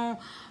lot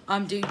now.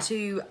 Due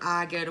to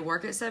I go to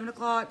work at 7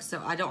 o'clock, so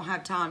I don't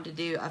have time to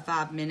do a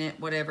 5-minute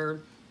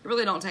whatever. It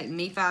really don't take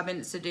me 5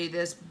 minutes to do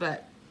this,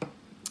 but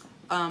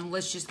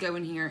let's just go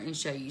in here and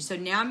show you. So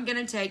now I'm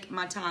going to take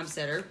my time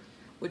setter,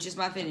 which is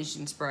my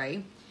finishing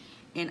spray,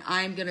 and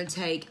I'm going to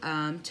take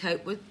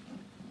taupe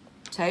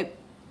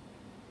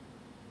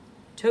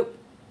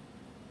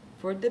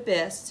for the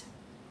best.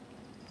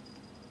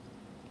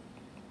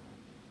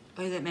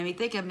 Oh, that made me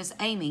think of Miss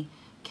Amy.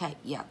 Okay,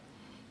 yeah.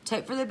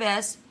 Taupe for the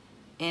best.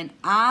 And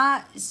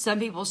some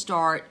people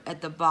start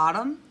at the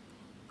bottom.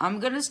 I'm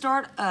going to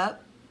start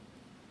up.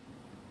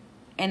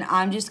 And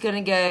I'm just going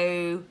to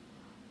go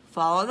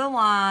follow the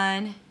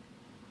line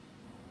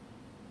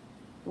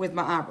with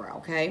my eyebrow,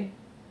 okay?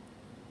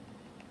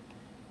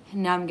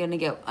 Now I'm going to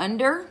go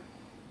under.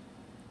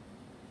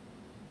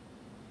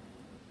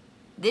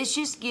 This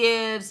just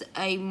gives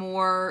a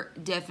more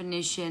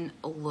definition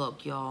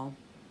look, y'all.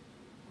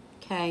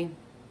 Okay.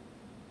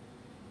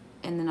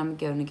 And then I'm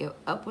going to go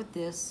up with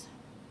this.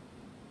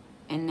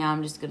 And now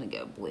I'm just going to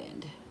go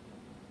blend.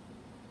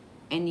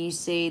 And you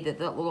see that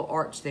little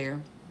arch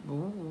there.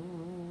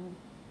 Ooh.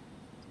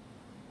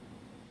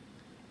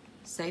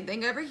 Same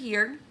thing over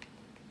here.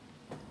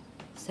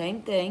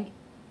 Same thing.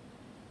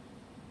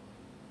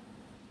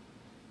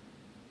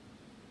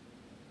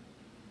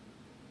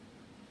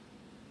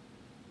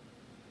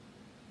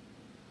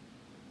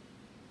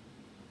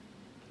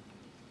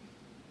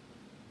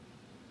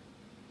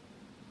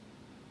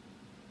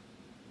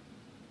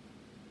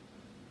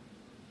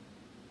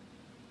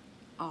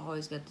 I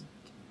always got to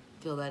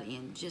fill that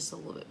in just a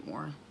little bit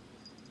more.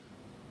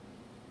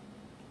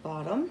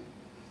 Bottom.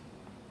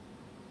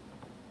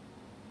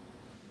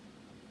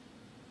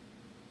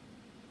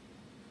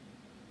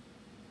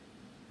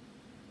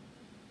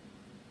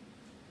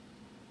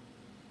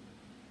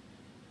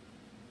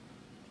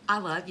 I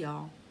love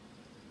y'all.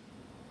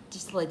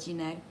 Just to let you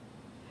know.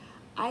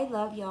 I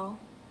love y'all.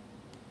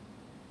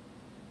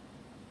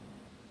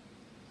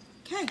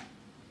 Okay.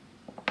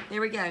 There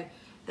we go.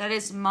 That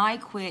is my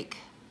quick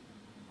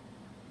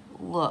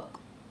look.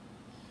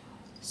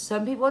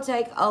 Some people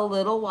take a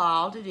little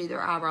while to do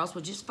their eyebrows,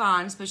 which is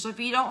fine, especially if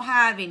you don't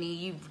have any.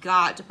 You've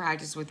got to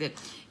practice with it.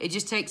 It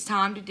just takes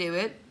time to do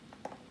it.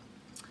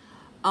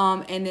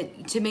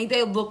 And to me,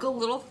 they look a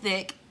little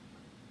thick.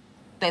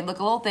 They look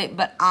a little thick,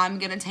 but I'm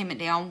going to tame it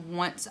down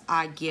once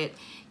I get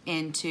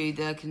into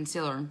the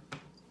concealer.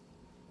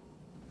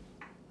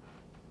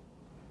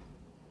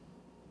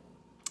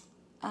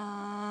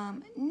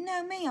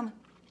 No, ma'am.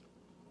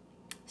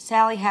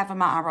 Sally, half of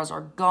my eyebrows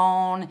are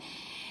gone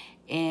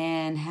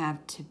and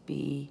have to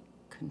be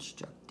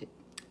constructed.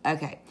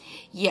 Okay.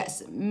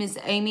 Yes, Miss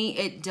Amy,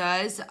 it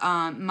does.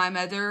 My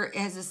mother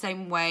has the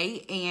same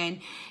way, and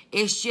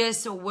it's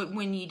just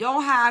when you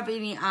don't have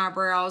any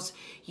eyebrows,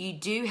 you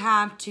do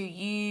have to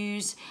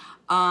use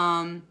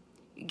going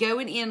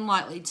in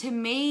lightly. To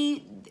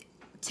me,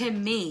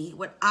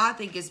 what I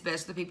think is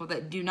best for the people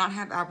that do not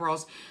have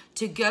eyebrows,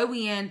 to go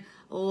in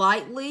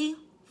lightly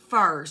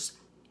first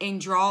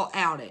and draw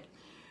out it.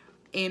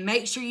 And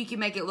make sure you can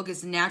make it look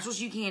as natural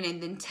as you can,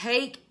 and then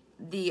take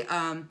the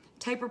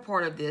taper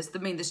part of this,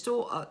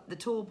 the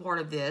tool part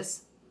of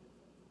this,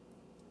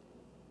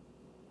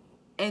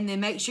 and then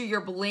make sure you're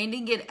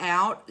blending it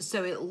out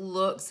so it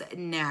looks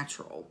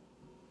natural.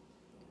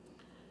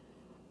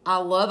 I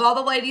love all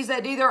the ladies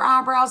that do their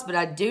eyebrows, but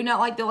I do not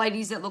like the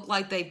ladies that look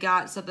like they've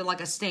got something like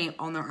a stamp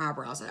on their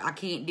eyebrows. I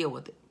can't deal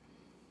with it.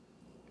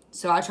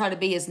 So I try to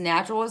be as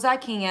natural as I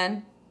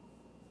can.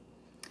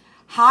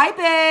 Hi,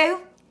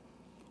 boo.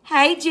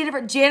 Hey,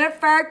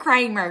 Jennifer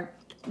Kramer.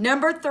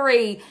 Number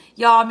 3.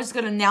 Y'all, I'm just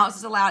going to announce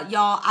this aloud.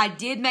 Y'all, I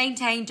did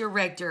maintain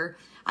director.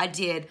 I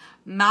did.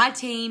 My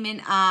team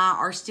and I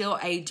are still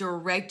a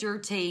director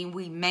team.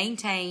 We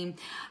maintain.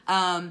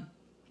 Lauren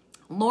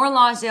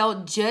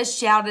Lozelle just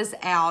shouted us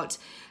out.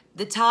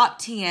 The top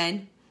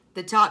 10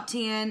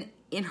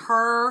 in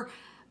her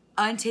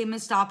Unteam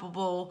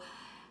Unstoppable.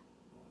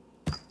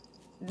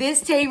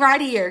 This team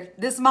right here.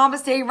 This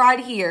mama's team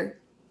right here.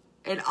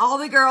 And all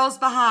the girls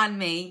behind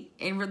me,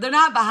 and they're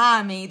not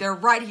behind me, they're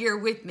right here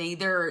with me.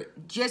 They're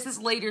just as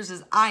leaders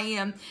as I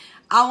am.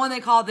 I want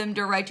to call them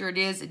director.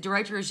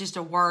 Director is just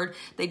a word.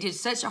 They did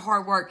such a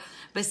hard work.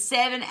 But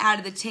 7 out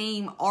of the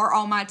team are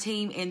on my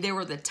team, and they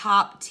were the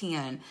top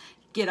 10.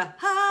 Get a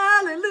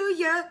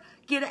hallelujah.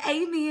 Get an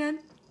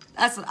amen.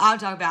 That's what I'm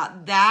talking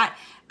about. That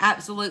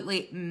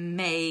absolutely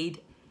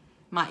made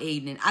my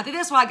evening. I think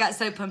that's why I got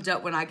so pumped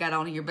up when I got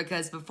on here,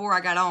 because before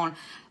I got on,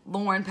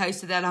 Lauren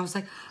posted that, and I was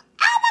like,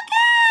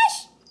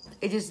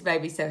 it just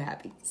made me so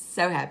happy.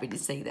 So happy to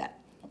see that.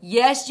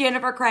 Yes,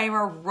 Jennifer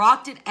Kramer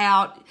rocked it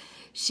out.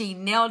 She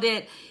nailed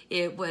it.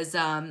 It was,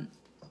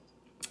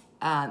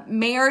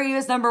 Mary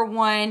was number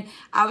 1.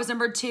 I was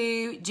number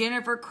 2.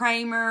 Jennifer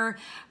Kramer,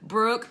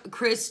 Brooke,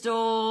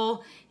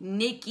 Crystal,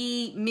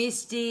 Nikki,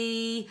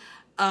 Misty,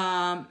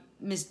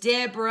 Miss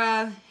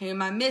Deborah, who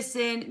am I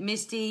missing?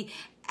 Misty,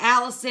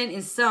 Allison,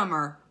 and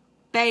Summer.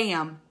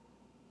 Bam.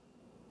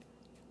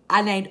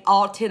 I named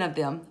all 10 of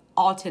them.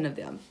 All 10 of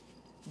them.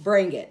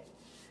 Bring it.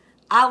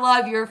 I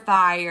love your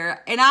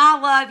fire. And I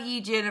love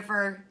you,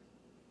 Jennifer.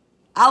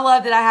 I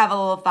love that I have a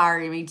little fire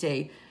in me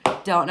too.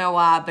 Don't know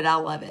why, but I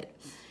love it.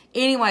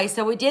 Anyway,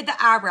 so we did the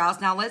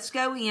eyebrows. Now let's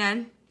go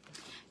in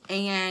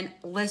and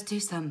let's do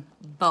some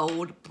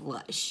bold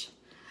blush.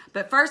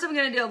 But first I'm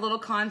going to do a little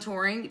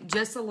contouring,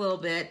 just a little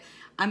bit.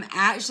 I'm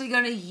actually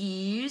going to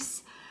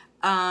use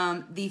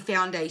the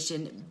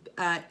foundation,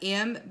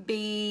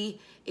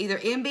 either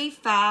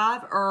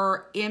MB5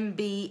 or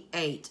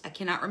MB8. I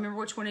cannot remember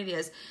which one it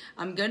is.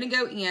 I'm going to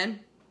go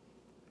in,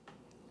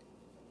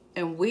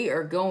 and we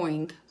are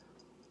going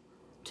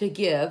to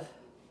give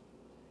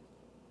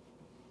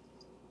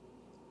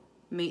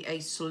me a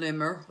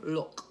slimmer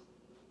look.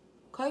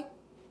 Okay?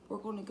 We're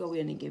going to go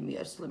in and give me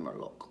a slimmer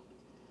look.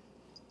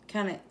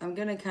 I'm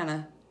going to kind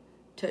of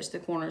touch the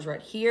corners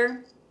right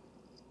here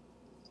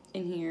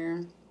and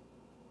here.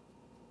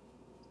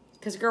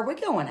 Because, girl, we're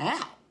going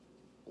out.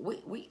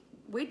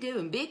 We're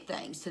doing big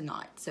things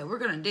tonight. So we're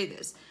going to do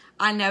this.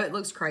 I know it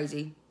looks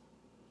crazy.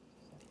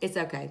 It's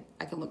okay.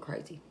 I can look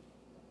crazy.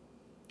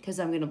 Because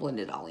I'm going to blend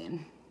it all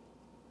in.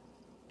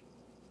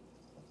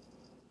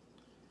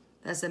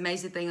 That's the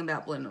amazing thing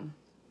about blending.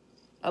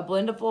 A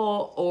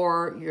blendable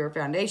or your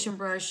foundation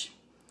brush.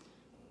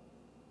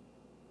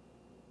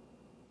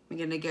 I'm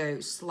going to go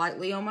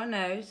slightly on my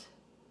nose.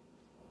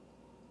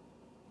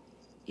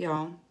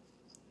 Y'all.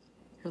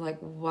 You're like,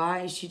 why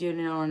is she doing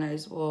it on her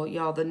nose? Well,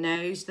 y'all, the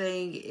nose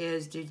thing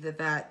is due to the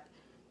fact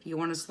if you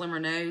want a slimmer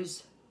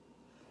nose,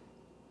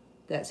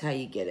 that's how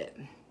you get it.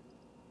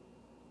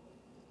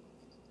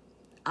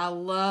 I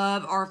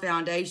love our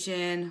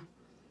foundation.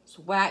 It's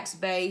wax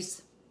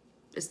base.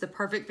 It's the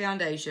perfect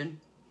foundation.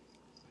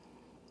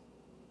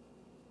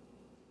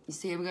 You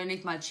see, I'm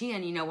underneath my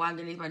chin. You know why I'm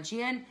underneath my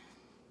chin?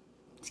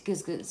 It's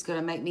because it's going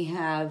to make me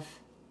have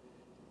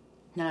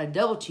not a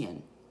double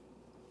chin.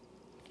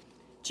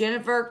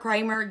 Jennifer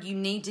Kramer, you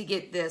need to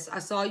get this. I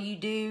saw you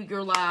do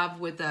your live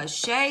with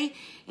Shay,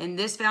 and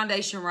this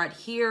foundation right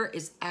here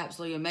is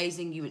absolutely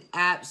amazing. You would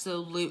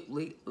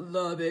absolutely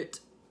love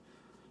it.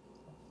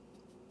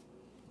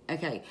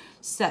 Okay,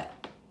 so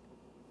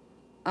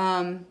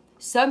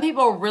some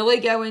people really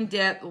go in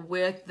depth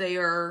with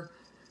their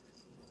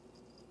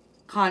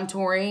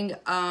contouring.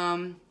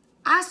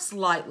 I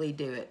slightly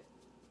do it.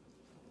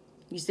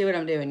 You see what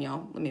I'm doing,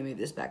 y'all? Let me move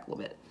this back a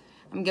little bit.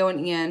 I'm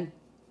going in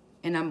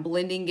and I'm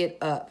blending it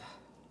up.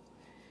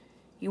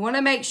 You want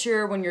to make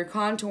sure when you're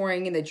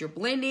contouring and that you're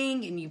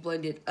blending and you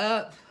blend it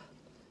up.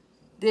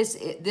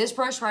 This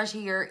brush right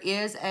here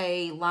is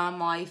a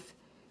LimeLife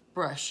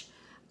brush.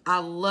 I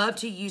love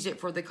to use it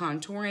for the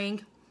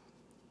contouring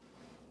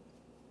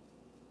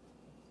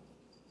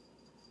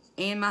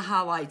and my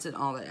highlights and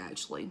all that,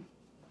 actually.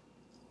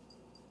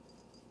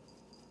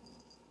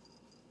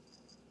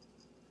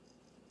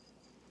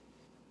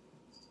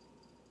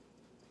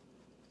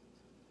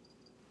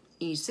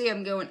 You see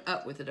I'm going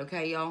up with it,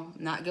 okay, y'all?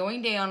 Not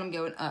going down, I'm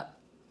going up.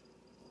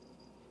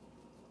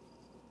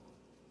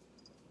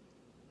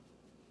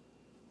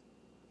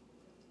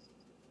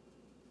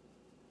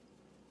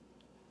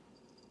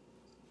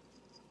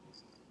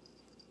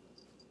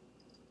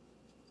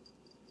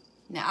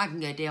 Now I can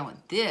go down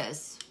with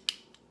this.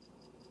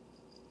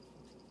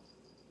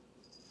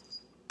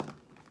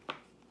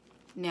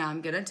 Now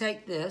I'm going to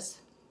take this.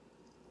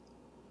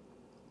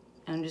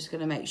 And I'm just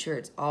going to make sure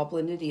it's all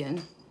blended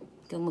in.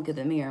 Gonna look at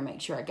the mirror, make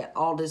sure I got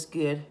all this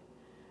good.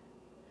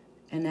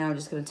 And now I'm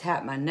just gonna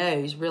tap my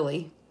nose,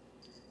 really,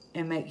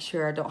 and make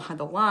sure I don't have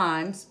the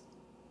lines,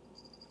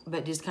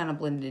 but just kind of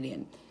blend it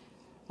in.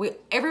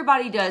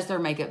 Everybody does their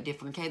makeup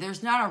different, okay?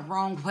 There's not a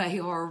wrong way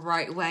or a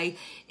right way.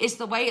 It's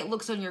the way it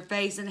looks on your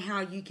face and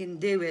how you can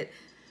do it.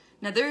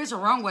 Now, there is a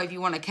wrong way if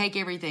you want to cake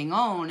everything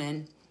on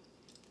and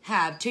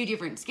have 2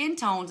 different skin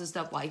tones and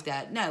stuff like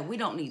that. No, we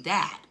don't need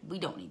that. We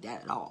don't need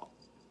that at all.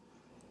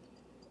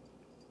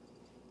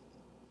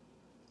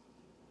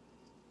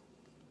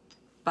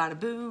 Bada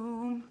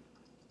boom,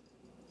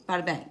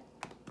 bada bang.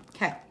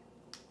 Okay,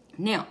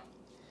 now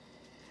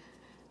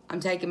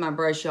I'm taking my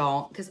brush,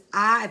 y'all, because if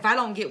I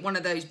don't get one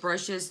of those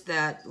brushes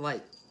that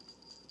like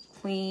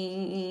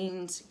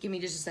cleans, give me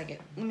just a second.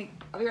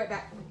 I'll be right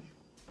back.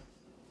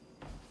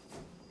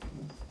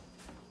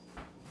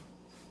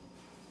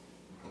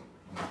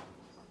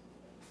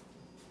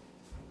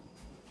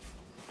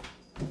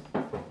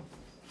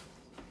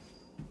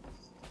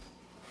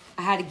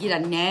 I had to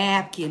get a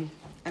napkin.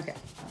 Okay.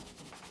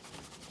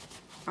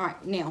 All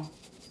right, now,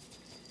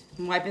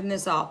 I'm wiping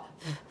this off.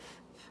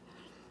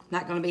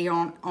 Not going to be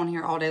on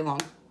here all day long.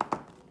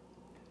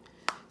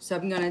 So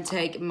I'm going to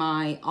take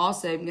I'm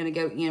going to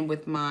go in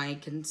with my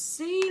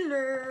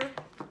concealer.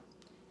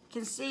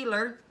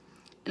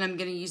 And I'm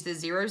going to use the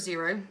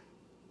 00.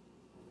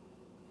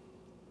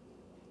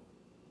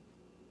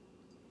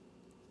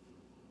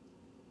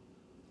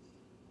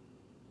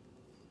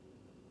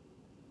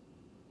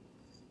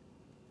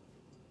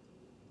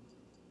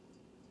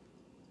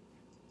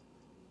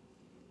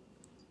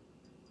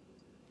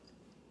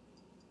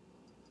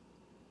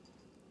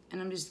 And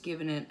I'm just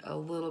giving it a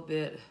little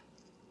bit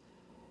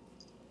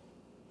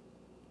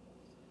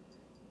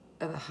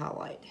of a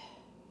highlight.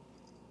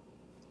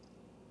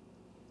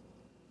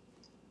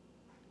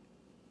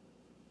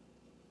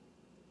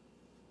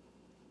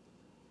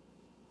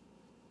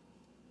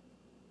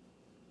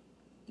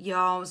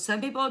 Y'all,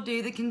 some people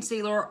do the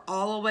concealer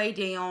all the way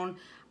down.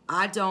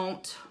 I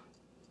don't.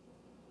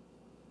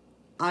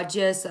 I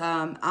just,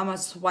 I'm a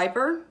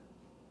swiper.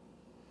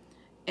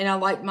 And I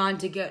like mine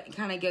to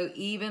kind of go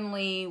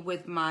evenly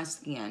with my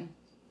skin.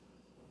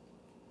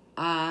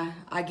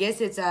 I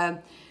guess it's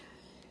I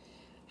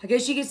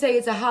guess you could say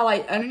it's a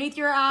highlight underneath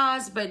your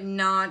eyes, but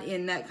not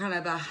in that kind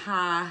of a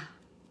high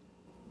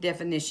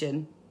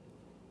definition.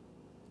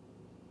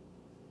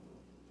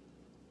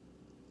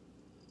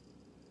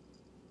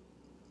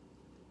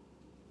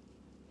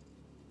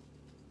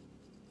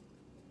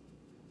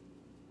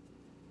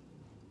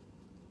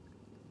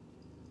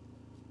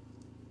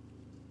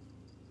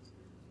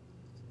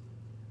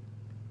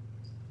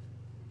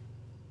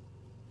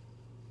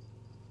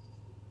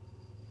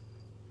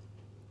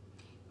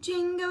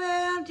 jingle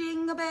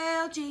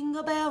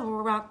bell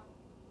rock.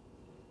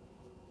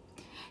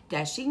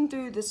 Dashing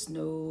through the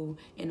snow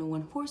in a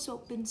one-horse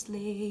open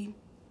sleigh.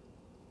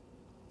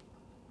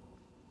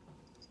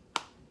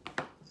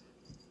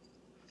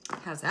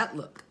 How's that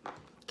look?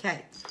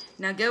 Okay,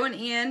 now going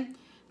in,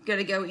 I'm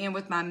gonna go in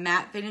with my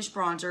matte finish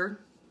bronzer.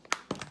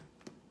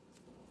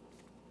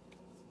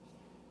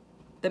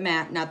 The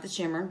matte, not the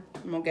shimmer.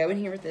 I'm gonna go in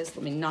here with this.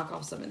 Let me knock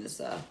off some of this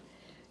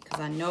because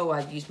I know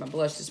I've used my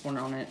blush this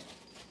morning on it.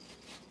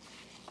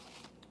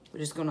 We're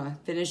just gonna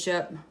finish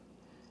up,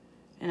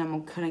 and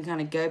I'm gonna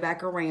kind of go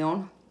back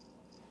around,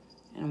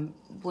 and I'm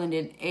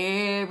blending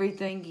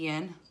everything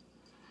in.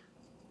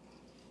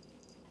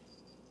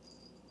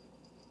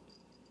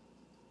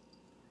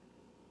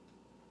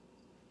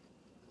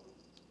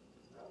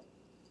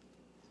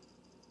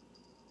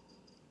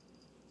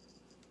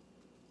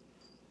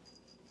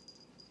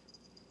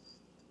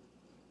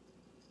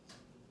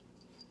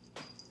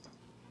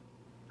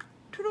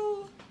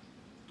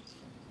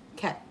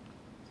 Okay.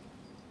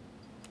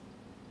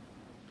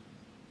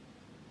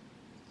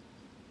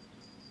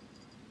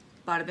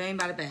 Bada bang,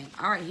 bada bang.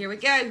 All right, here we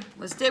go.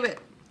 Let's do it.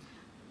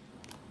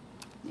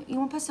 You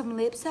want to put some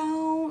lips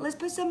on? Let's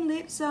put some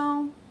lips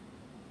on.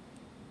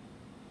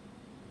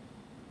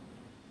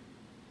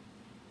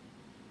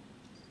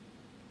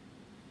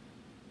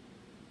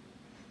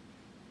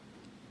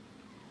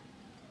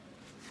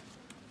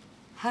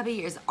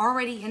 Hubby is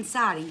already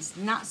inside. He's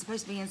not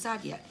supposed to be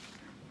inside yet.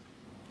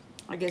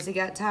 I guess he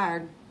got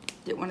tired.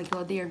 Didn't want to kill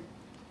a deer.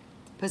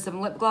 Put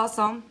some lip gloss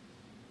on.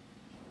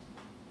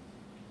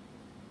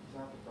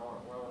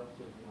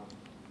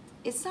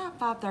 It's not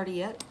 5:30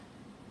 yet.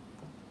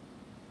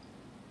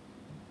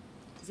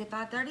 Is it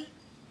 5:30?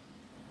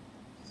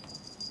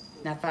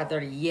 Not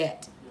 5:30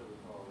 yet.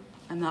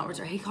 I'm not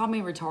retarded. He called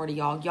me retarded,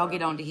 y'all. Y'all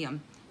get on to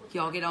him.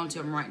 Y'all get on to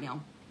him right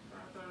now.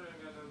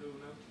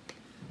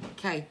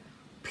 Okay.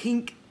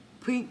 Pink,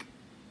 pink.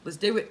 Let's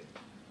do it.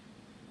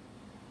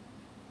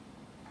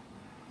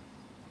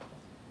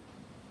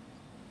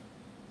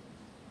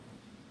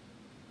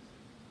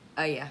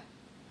 Oh, yeah.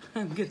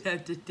 I'm going to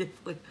have to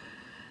definitely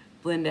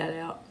blend that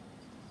out.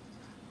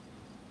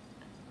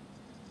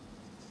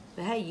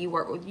 But hey, you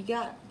work with what you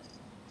got.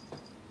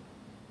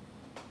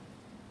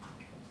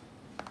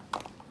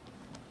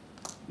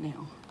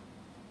 Now,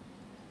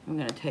 I'm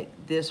going to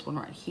take this one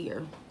right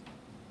here,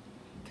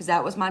 because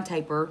that was my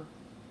taper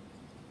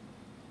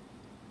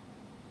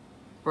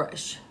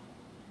brush.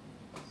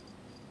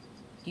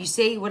 You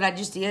see what I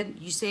just did?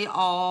 You see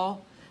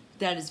all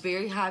that is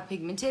very high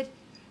pigmented?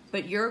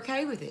 But you're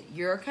okay with it.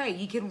 You're okay.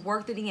 You can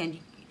work it in.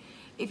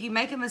 If you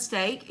make a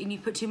mistake and you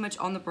put too much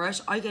on the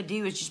brush, all you gotta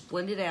do is just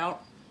blend it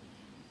out.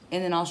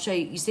 And then I'll show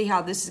you. You see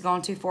how this has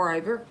gone too far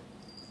over?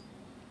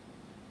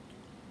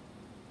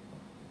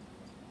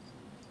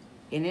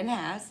 And it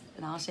has.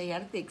 And I'll show you how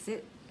to fix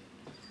it.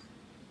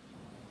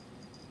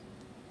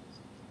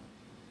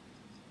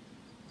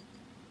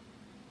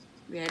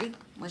 Ready?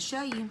 Let's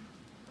show you.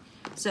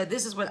 So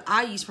this is what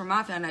I use for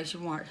my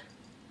foundation work.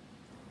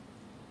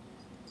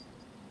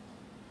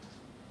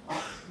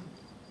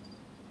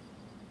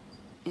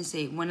 And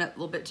see, went up a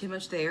little bit too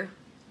much there.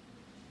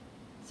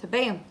 So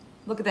bam,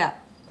 look at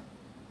that.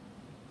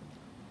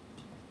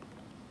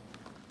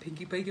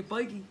 Pinky, pinky,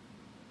 pinky.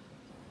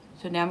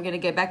 So now I'm gonna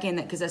go back in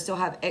that because I still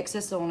have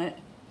excess on it.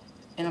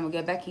 And I'm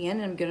gonna go back in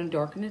and I'm gonna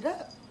darken it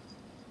up.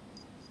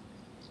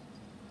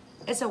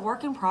 It's a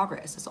work in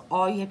progress. That's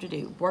all you have to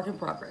do, work in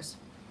progress.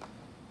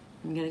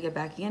 I'm gonna go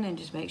back in and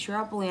just make sure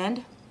I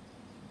blend.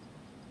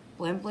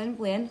 Blend, blend,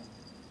 blend.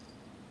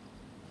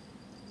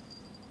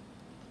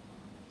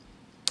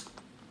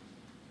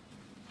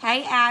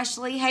 Hey,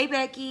 Ashley. Hey,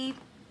 Becky.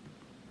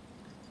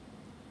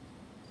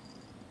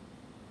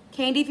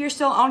 Candy, if you're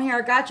still on here,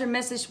 I got your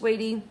message,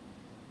 sweetie.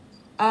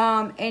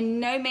 And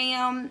no,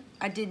 ma'am,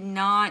 I did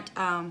not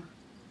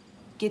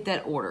get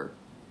that order.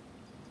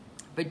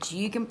 But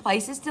you can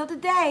place it still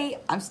today.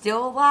 I'm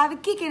still alive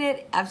and kicking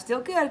it. I'm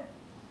still good.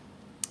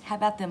 How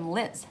about them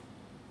lips?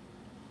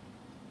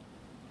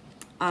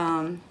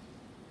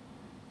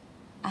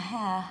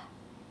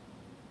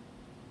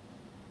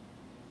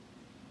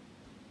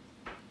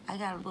 I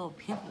got a little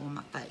pimple on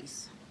my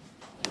face.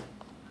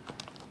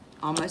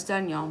 Almost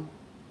done, y'all.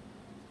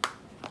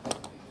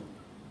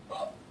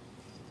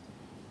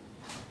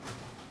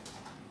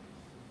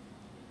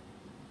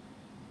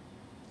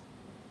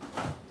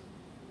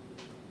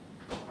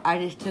 I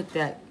just took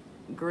that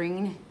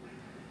green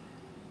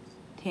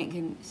tint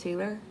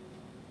concealer.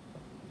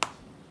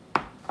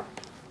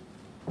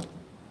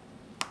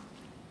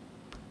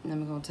 And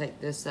I'm going to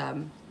take this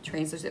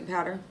translucent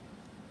powder.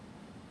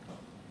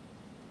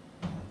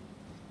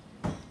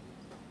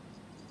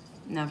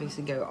 Now I'm going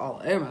to go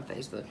all over my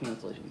face with the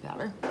translucent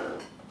powder.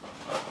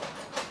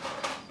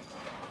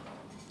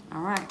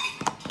 All right.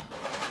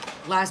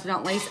 Last but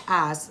not least,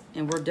 eyes,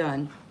 and we're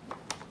done.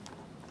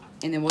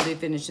 And then we'll do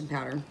finishing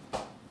powder.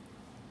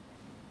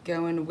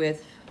 Going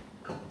with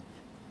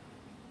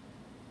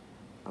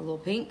a little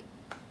pink.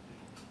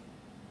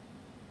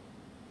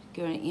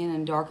 Going in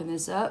and darken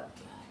this up.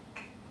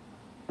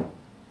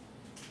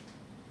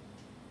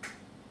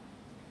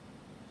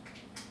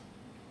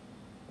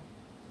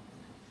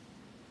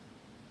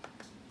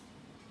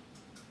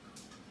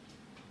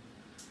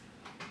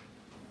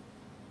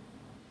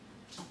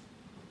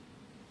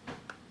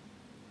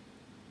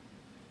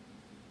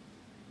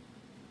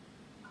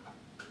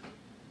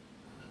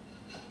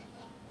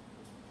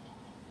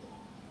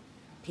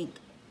 Pink.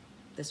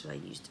 That's what I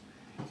used.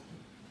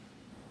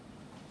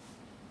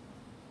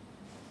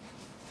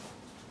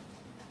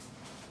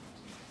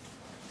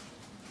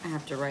 I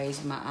have to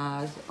raise my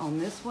eyes on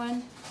this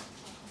one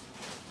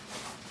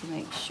to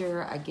make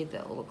sure I get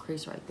that little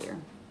crease right there.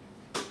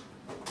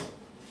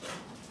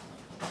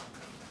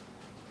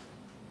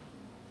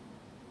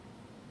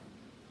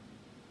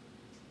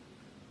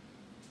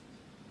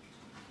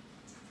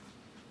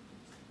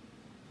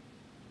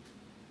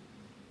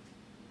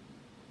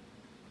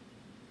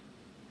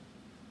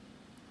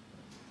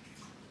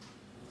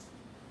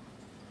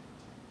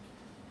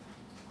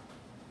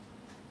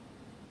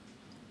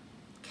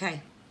 Okay,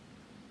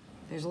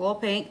 there's a little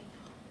pink.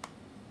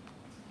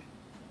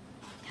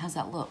 How's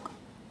that look?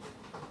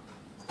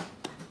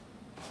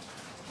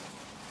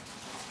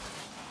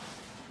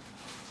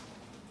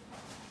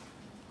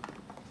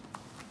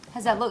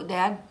 How's that look,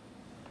 Dad?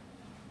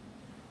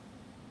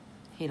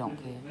 He don't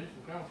care.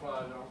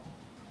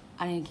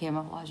 I need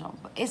camouflage on,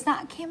 but it's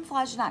not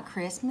camouflage. It's not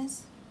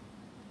Christmas.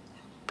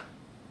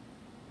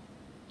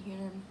 You hear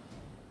him?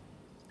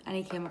 I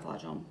need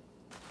camouflage on.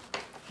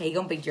 Hey, you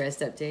gonna be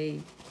dressed up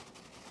too.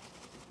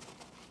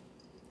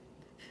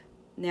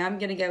 Now I'm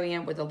gonna go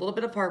in with a little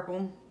bit of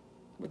purple,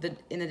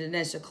 in the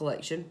Dinesha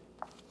collection.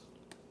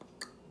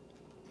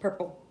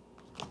 Purple.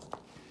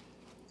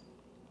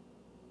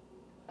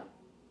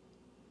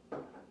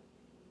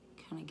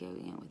 Kind of go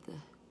in with the.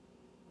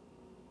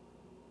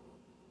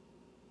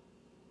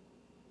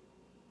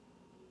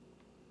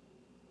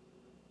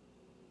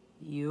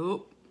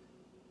 Yup.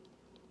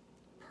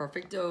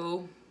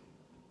 Perfecto.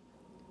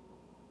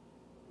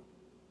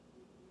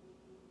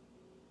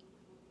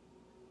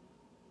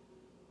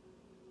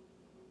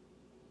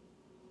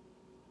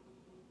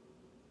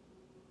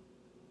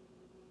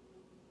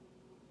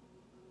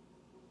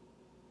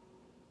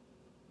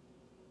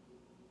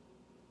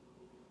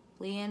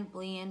 Blend,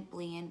 blend,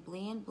 blend,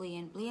 blend,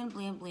 blend, blend,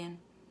 blend, blend.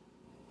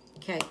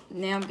 Okay,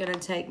 now I'm gonna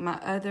take my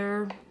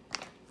other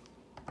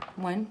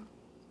one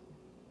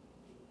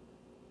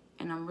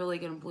and I'm really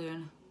gonna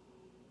blend.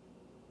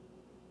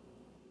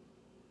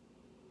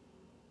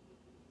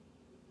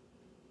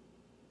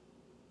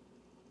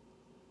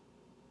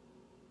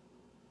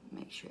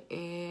 Make sure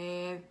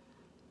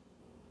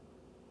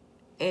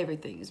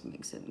everything is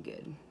mixing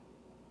good.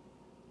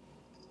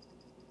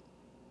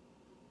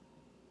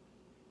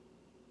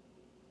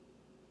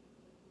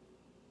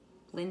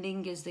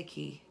 Blending is the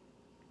key.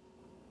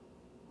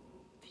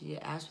 If you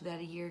asked me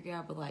that a year ago,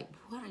 I'd be like,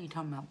 what are you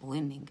talking about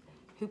blending?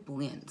 Who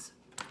blends?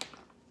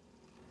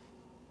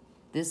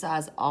 This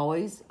eye's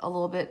always a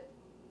little bit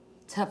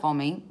tough on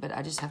me, but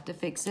I just have to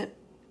fix it.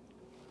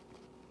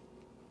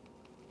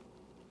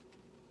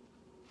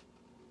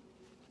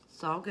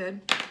 It's all good.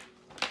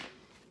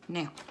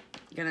 Now,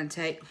 I'm gonna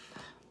take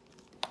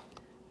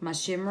my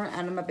shimmer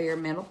out of my bare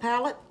metal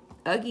palette.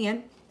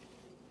 Again,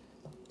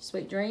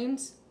 Sweet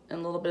Dreams and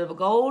a little bit of a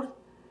gold.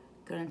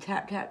 Gonna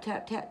tap, tap,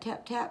 tap, tap,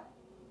 tap, tap.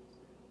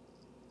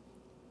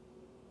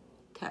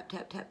 Tap,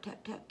 tap, tap,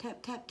 tap, tap,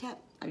 tap, tap, tap.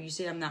 Oh, you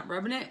see I'm not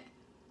rubbing it?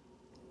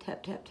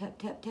 Tap, tap, tap,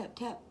 tap, tap,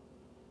 tap.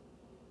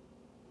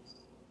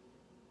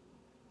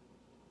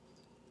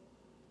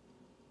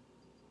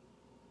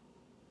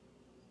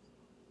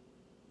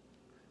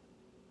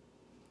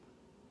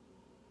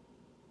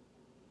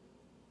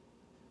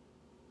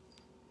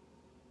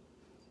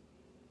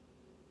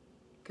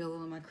 Go a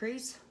little in my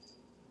crease.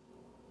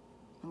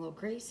 A little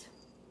crease.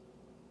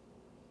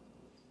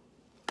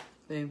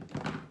 Boom.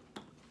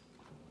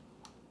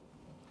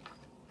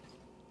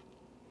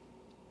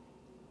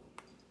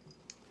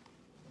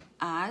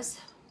 Eyes.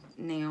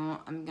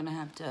 Now I'm gonna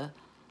have to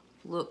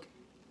look.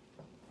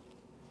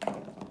 I'm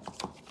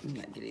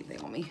not get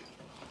anything on me.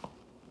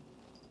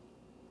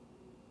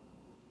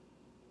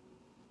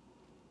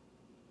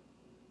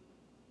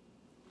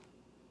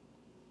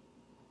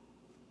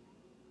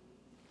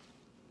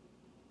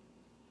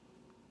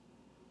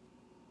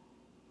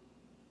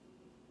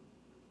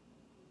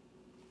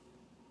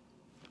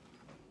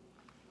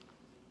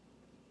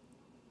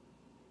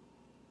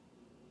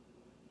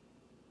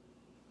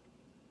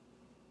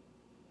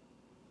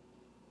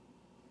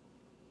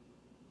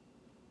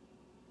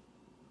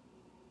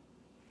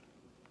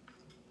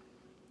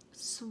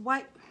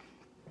 Swipe.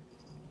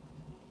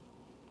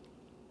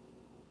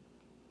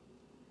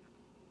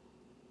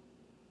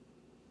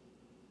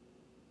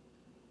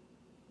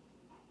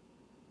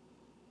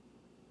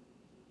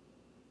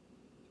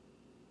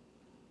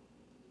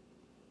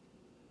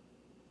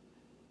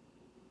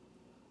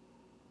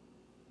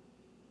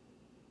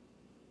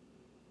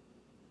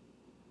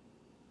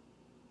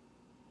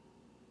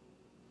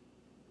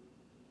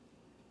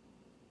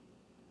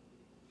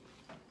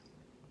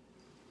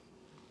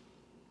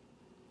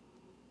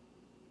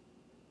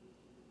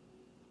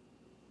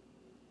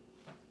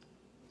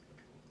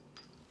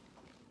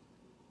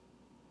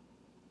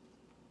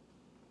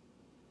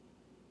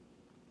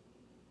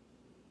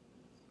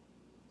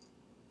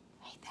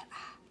 That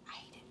eye. I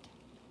hate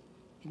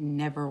it. It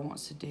never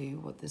wants to do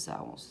what this eye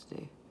wants to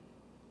do.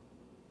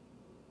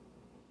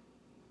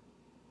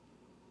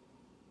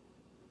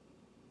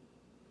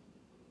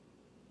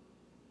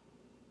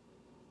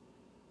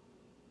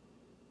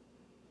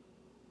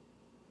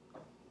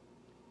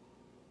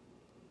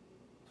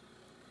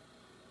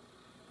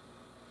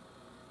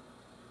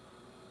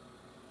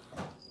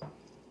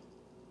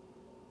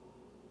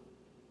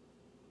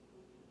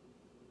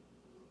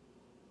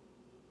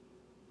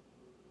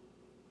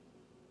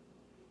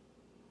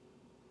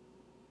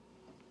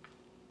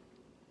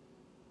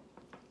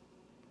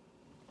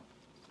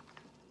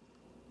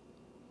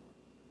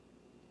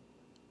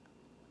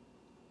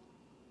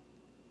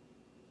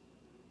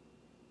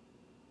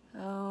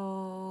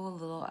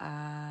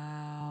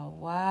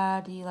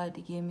 like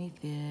to give me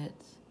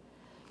fits,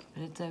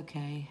 but it's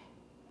okay.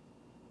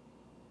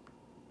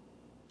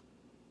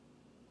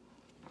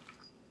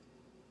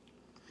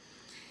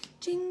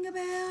 Jingle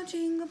bell,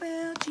 jingle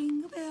bell,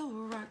 jingle bell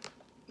rock.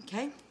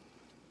 Okay.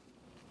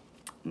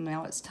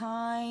 Now it's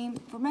time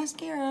for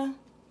mascara.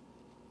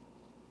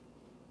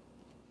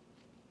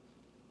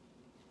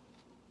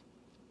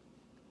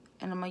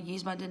 And I'm going to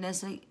use my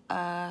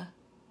Dungan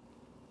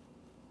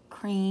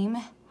cream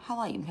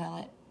highlighting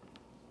palette.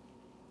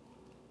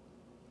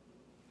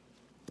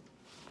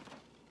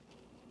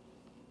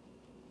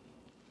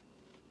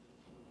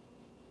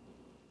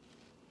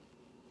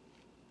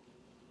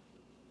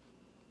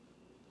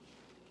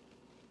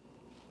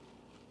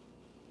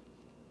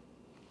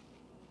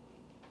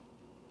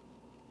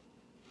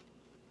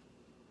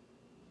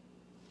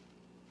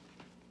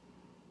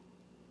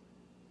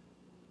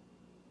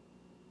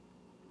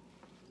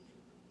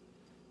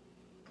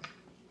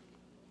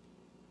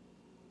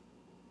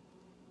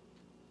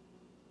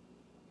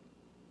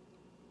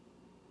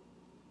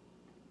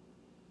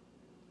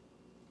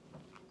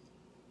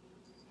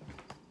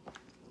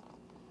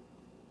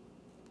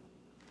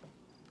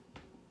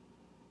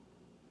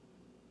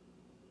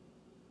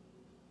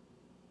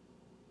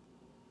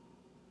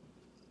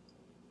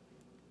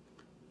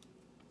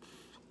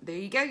 There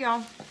you go,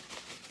 y'all.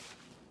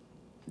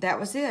 That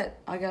was it.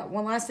 I got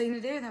one last thing to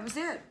do. That was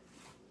it.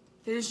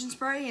 Finish and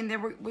spray, and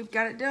then we've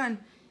got it done.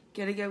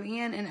 Gotta go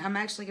in, and I'm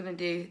actually gonna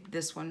do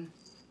this one.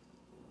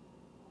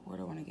 Where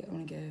do I want to go? I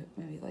want to go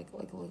maybe like a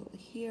little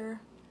here,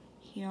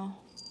 here on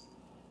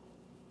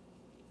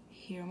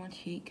my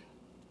cheek.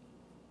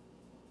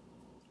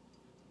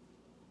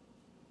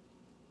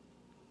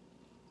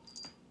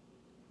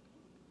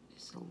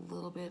 Just a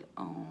little bit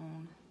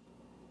on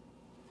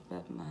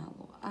above my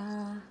little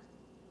eye.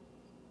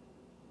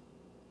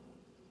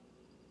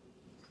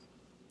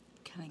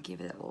 Kind of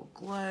give it that little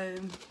glow.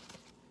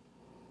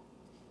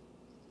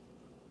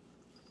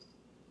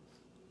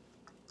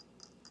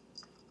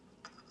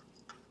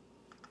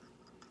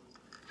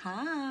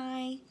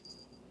 Hi.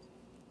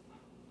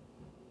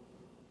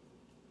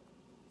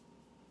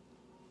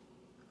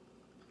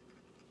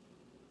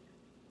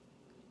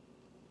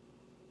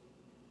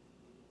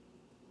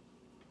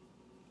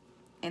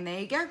 And there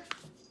you go.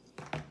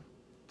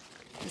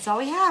 That's all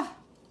we have.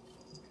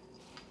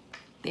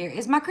 There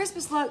is my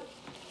Christmas look.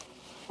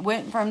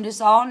 Went from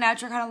just all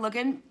natural kind of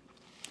looking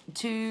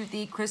to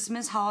the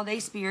Christmas holiday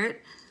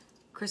spirit.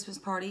 Christmas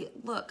party.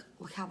 Look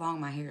how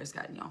long my hair has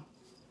gotten, y'all.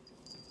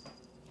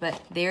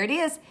 But there it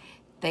is.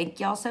 Thank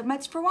y'all so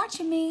much for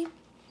watching me.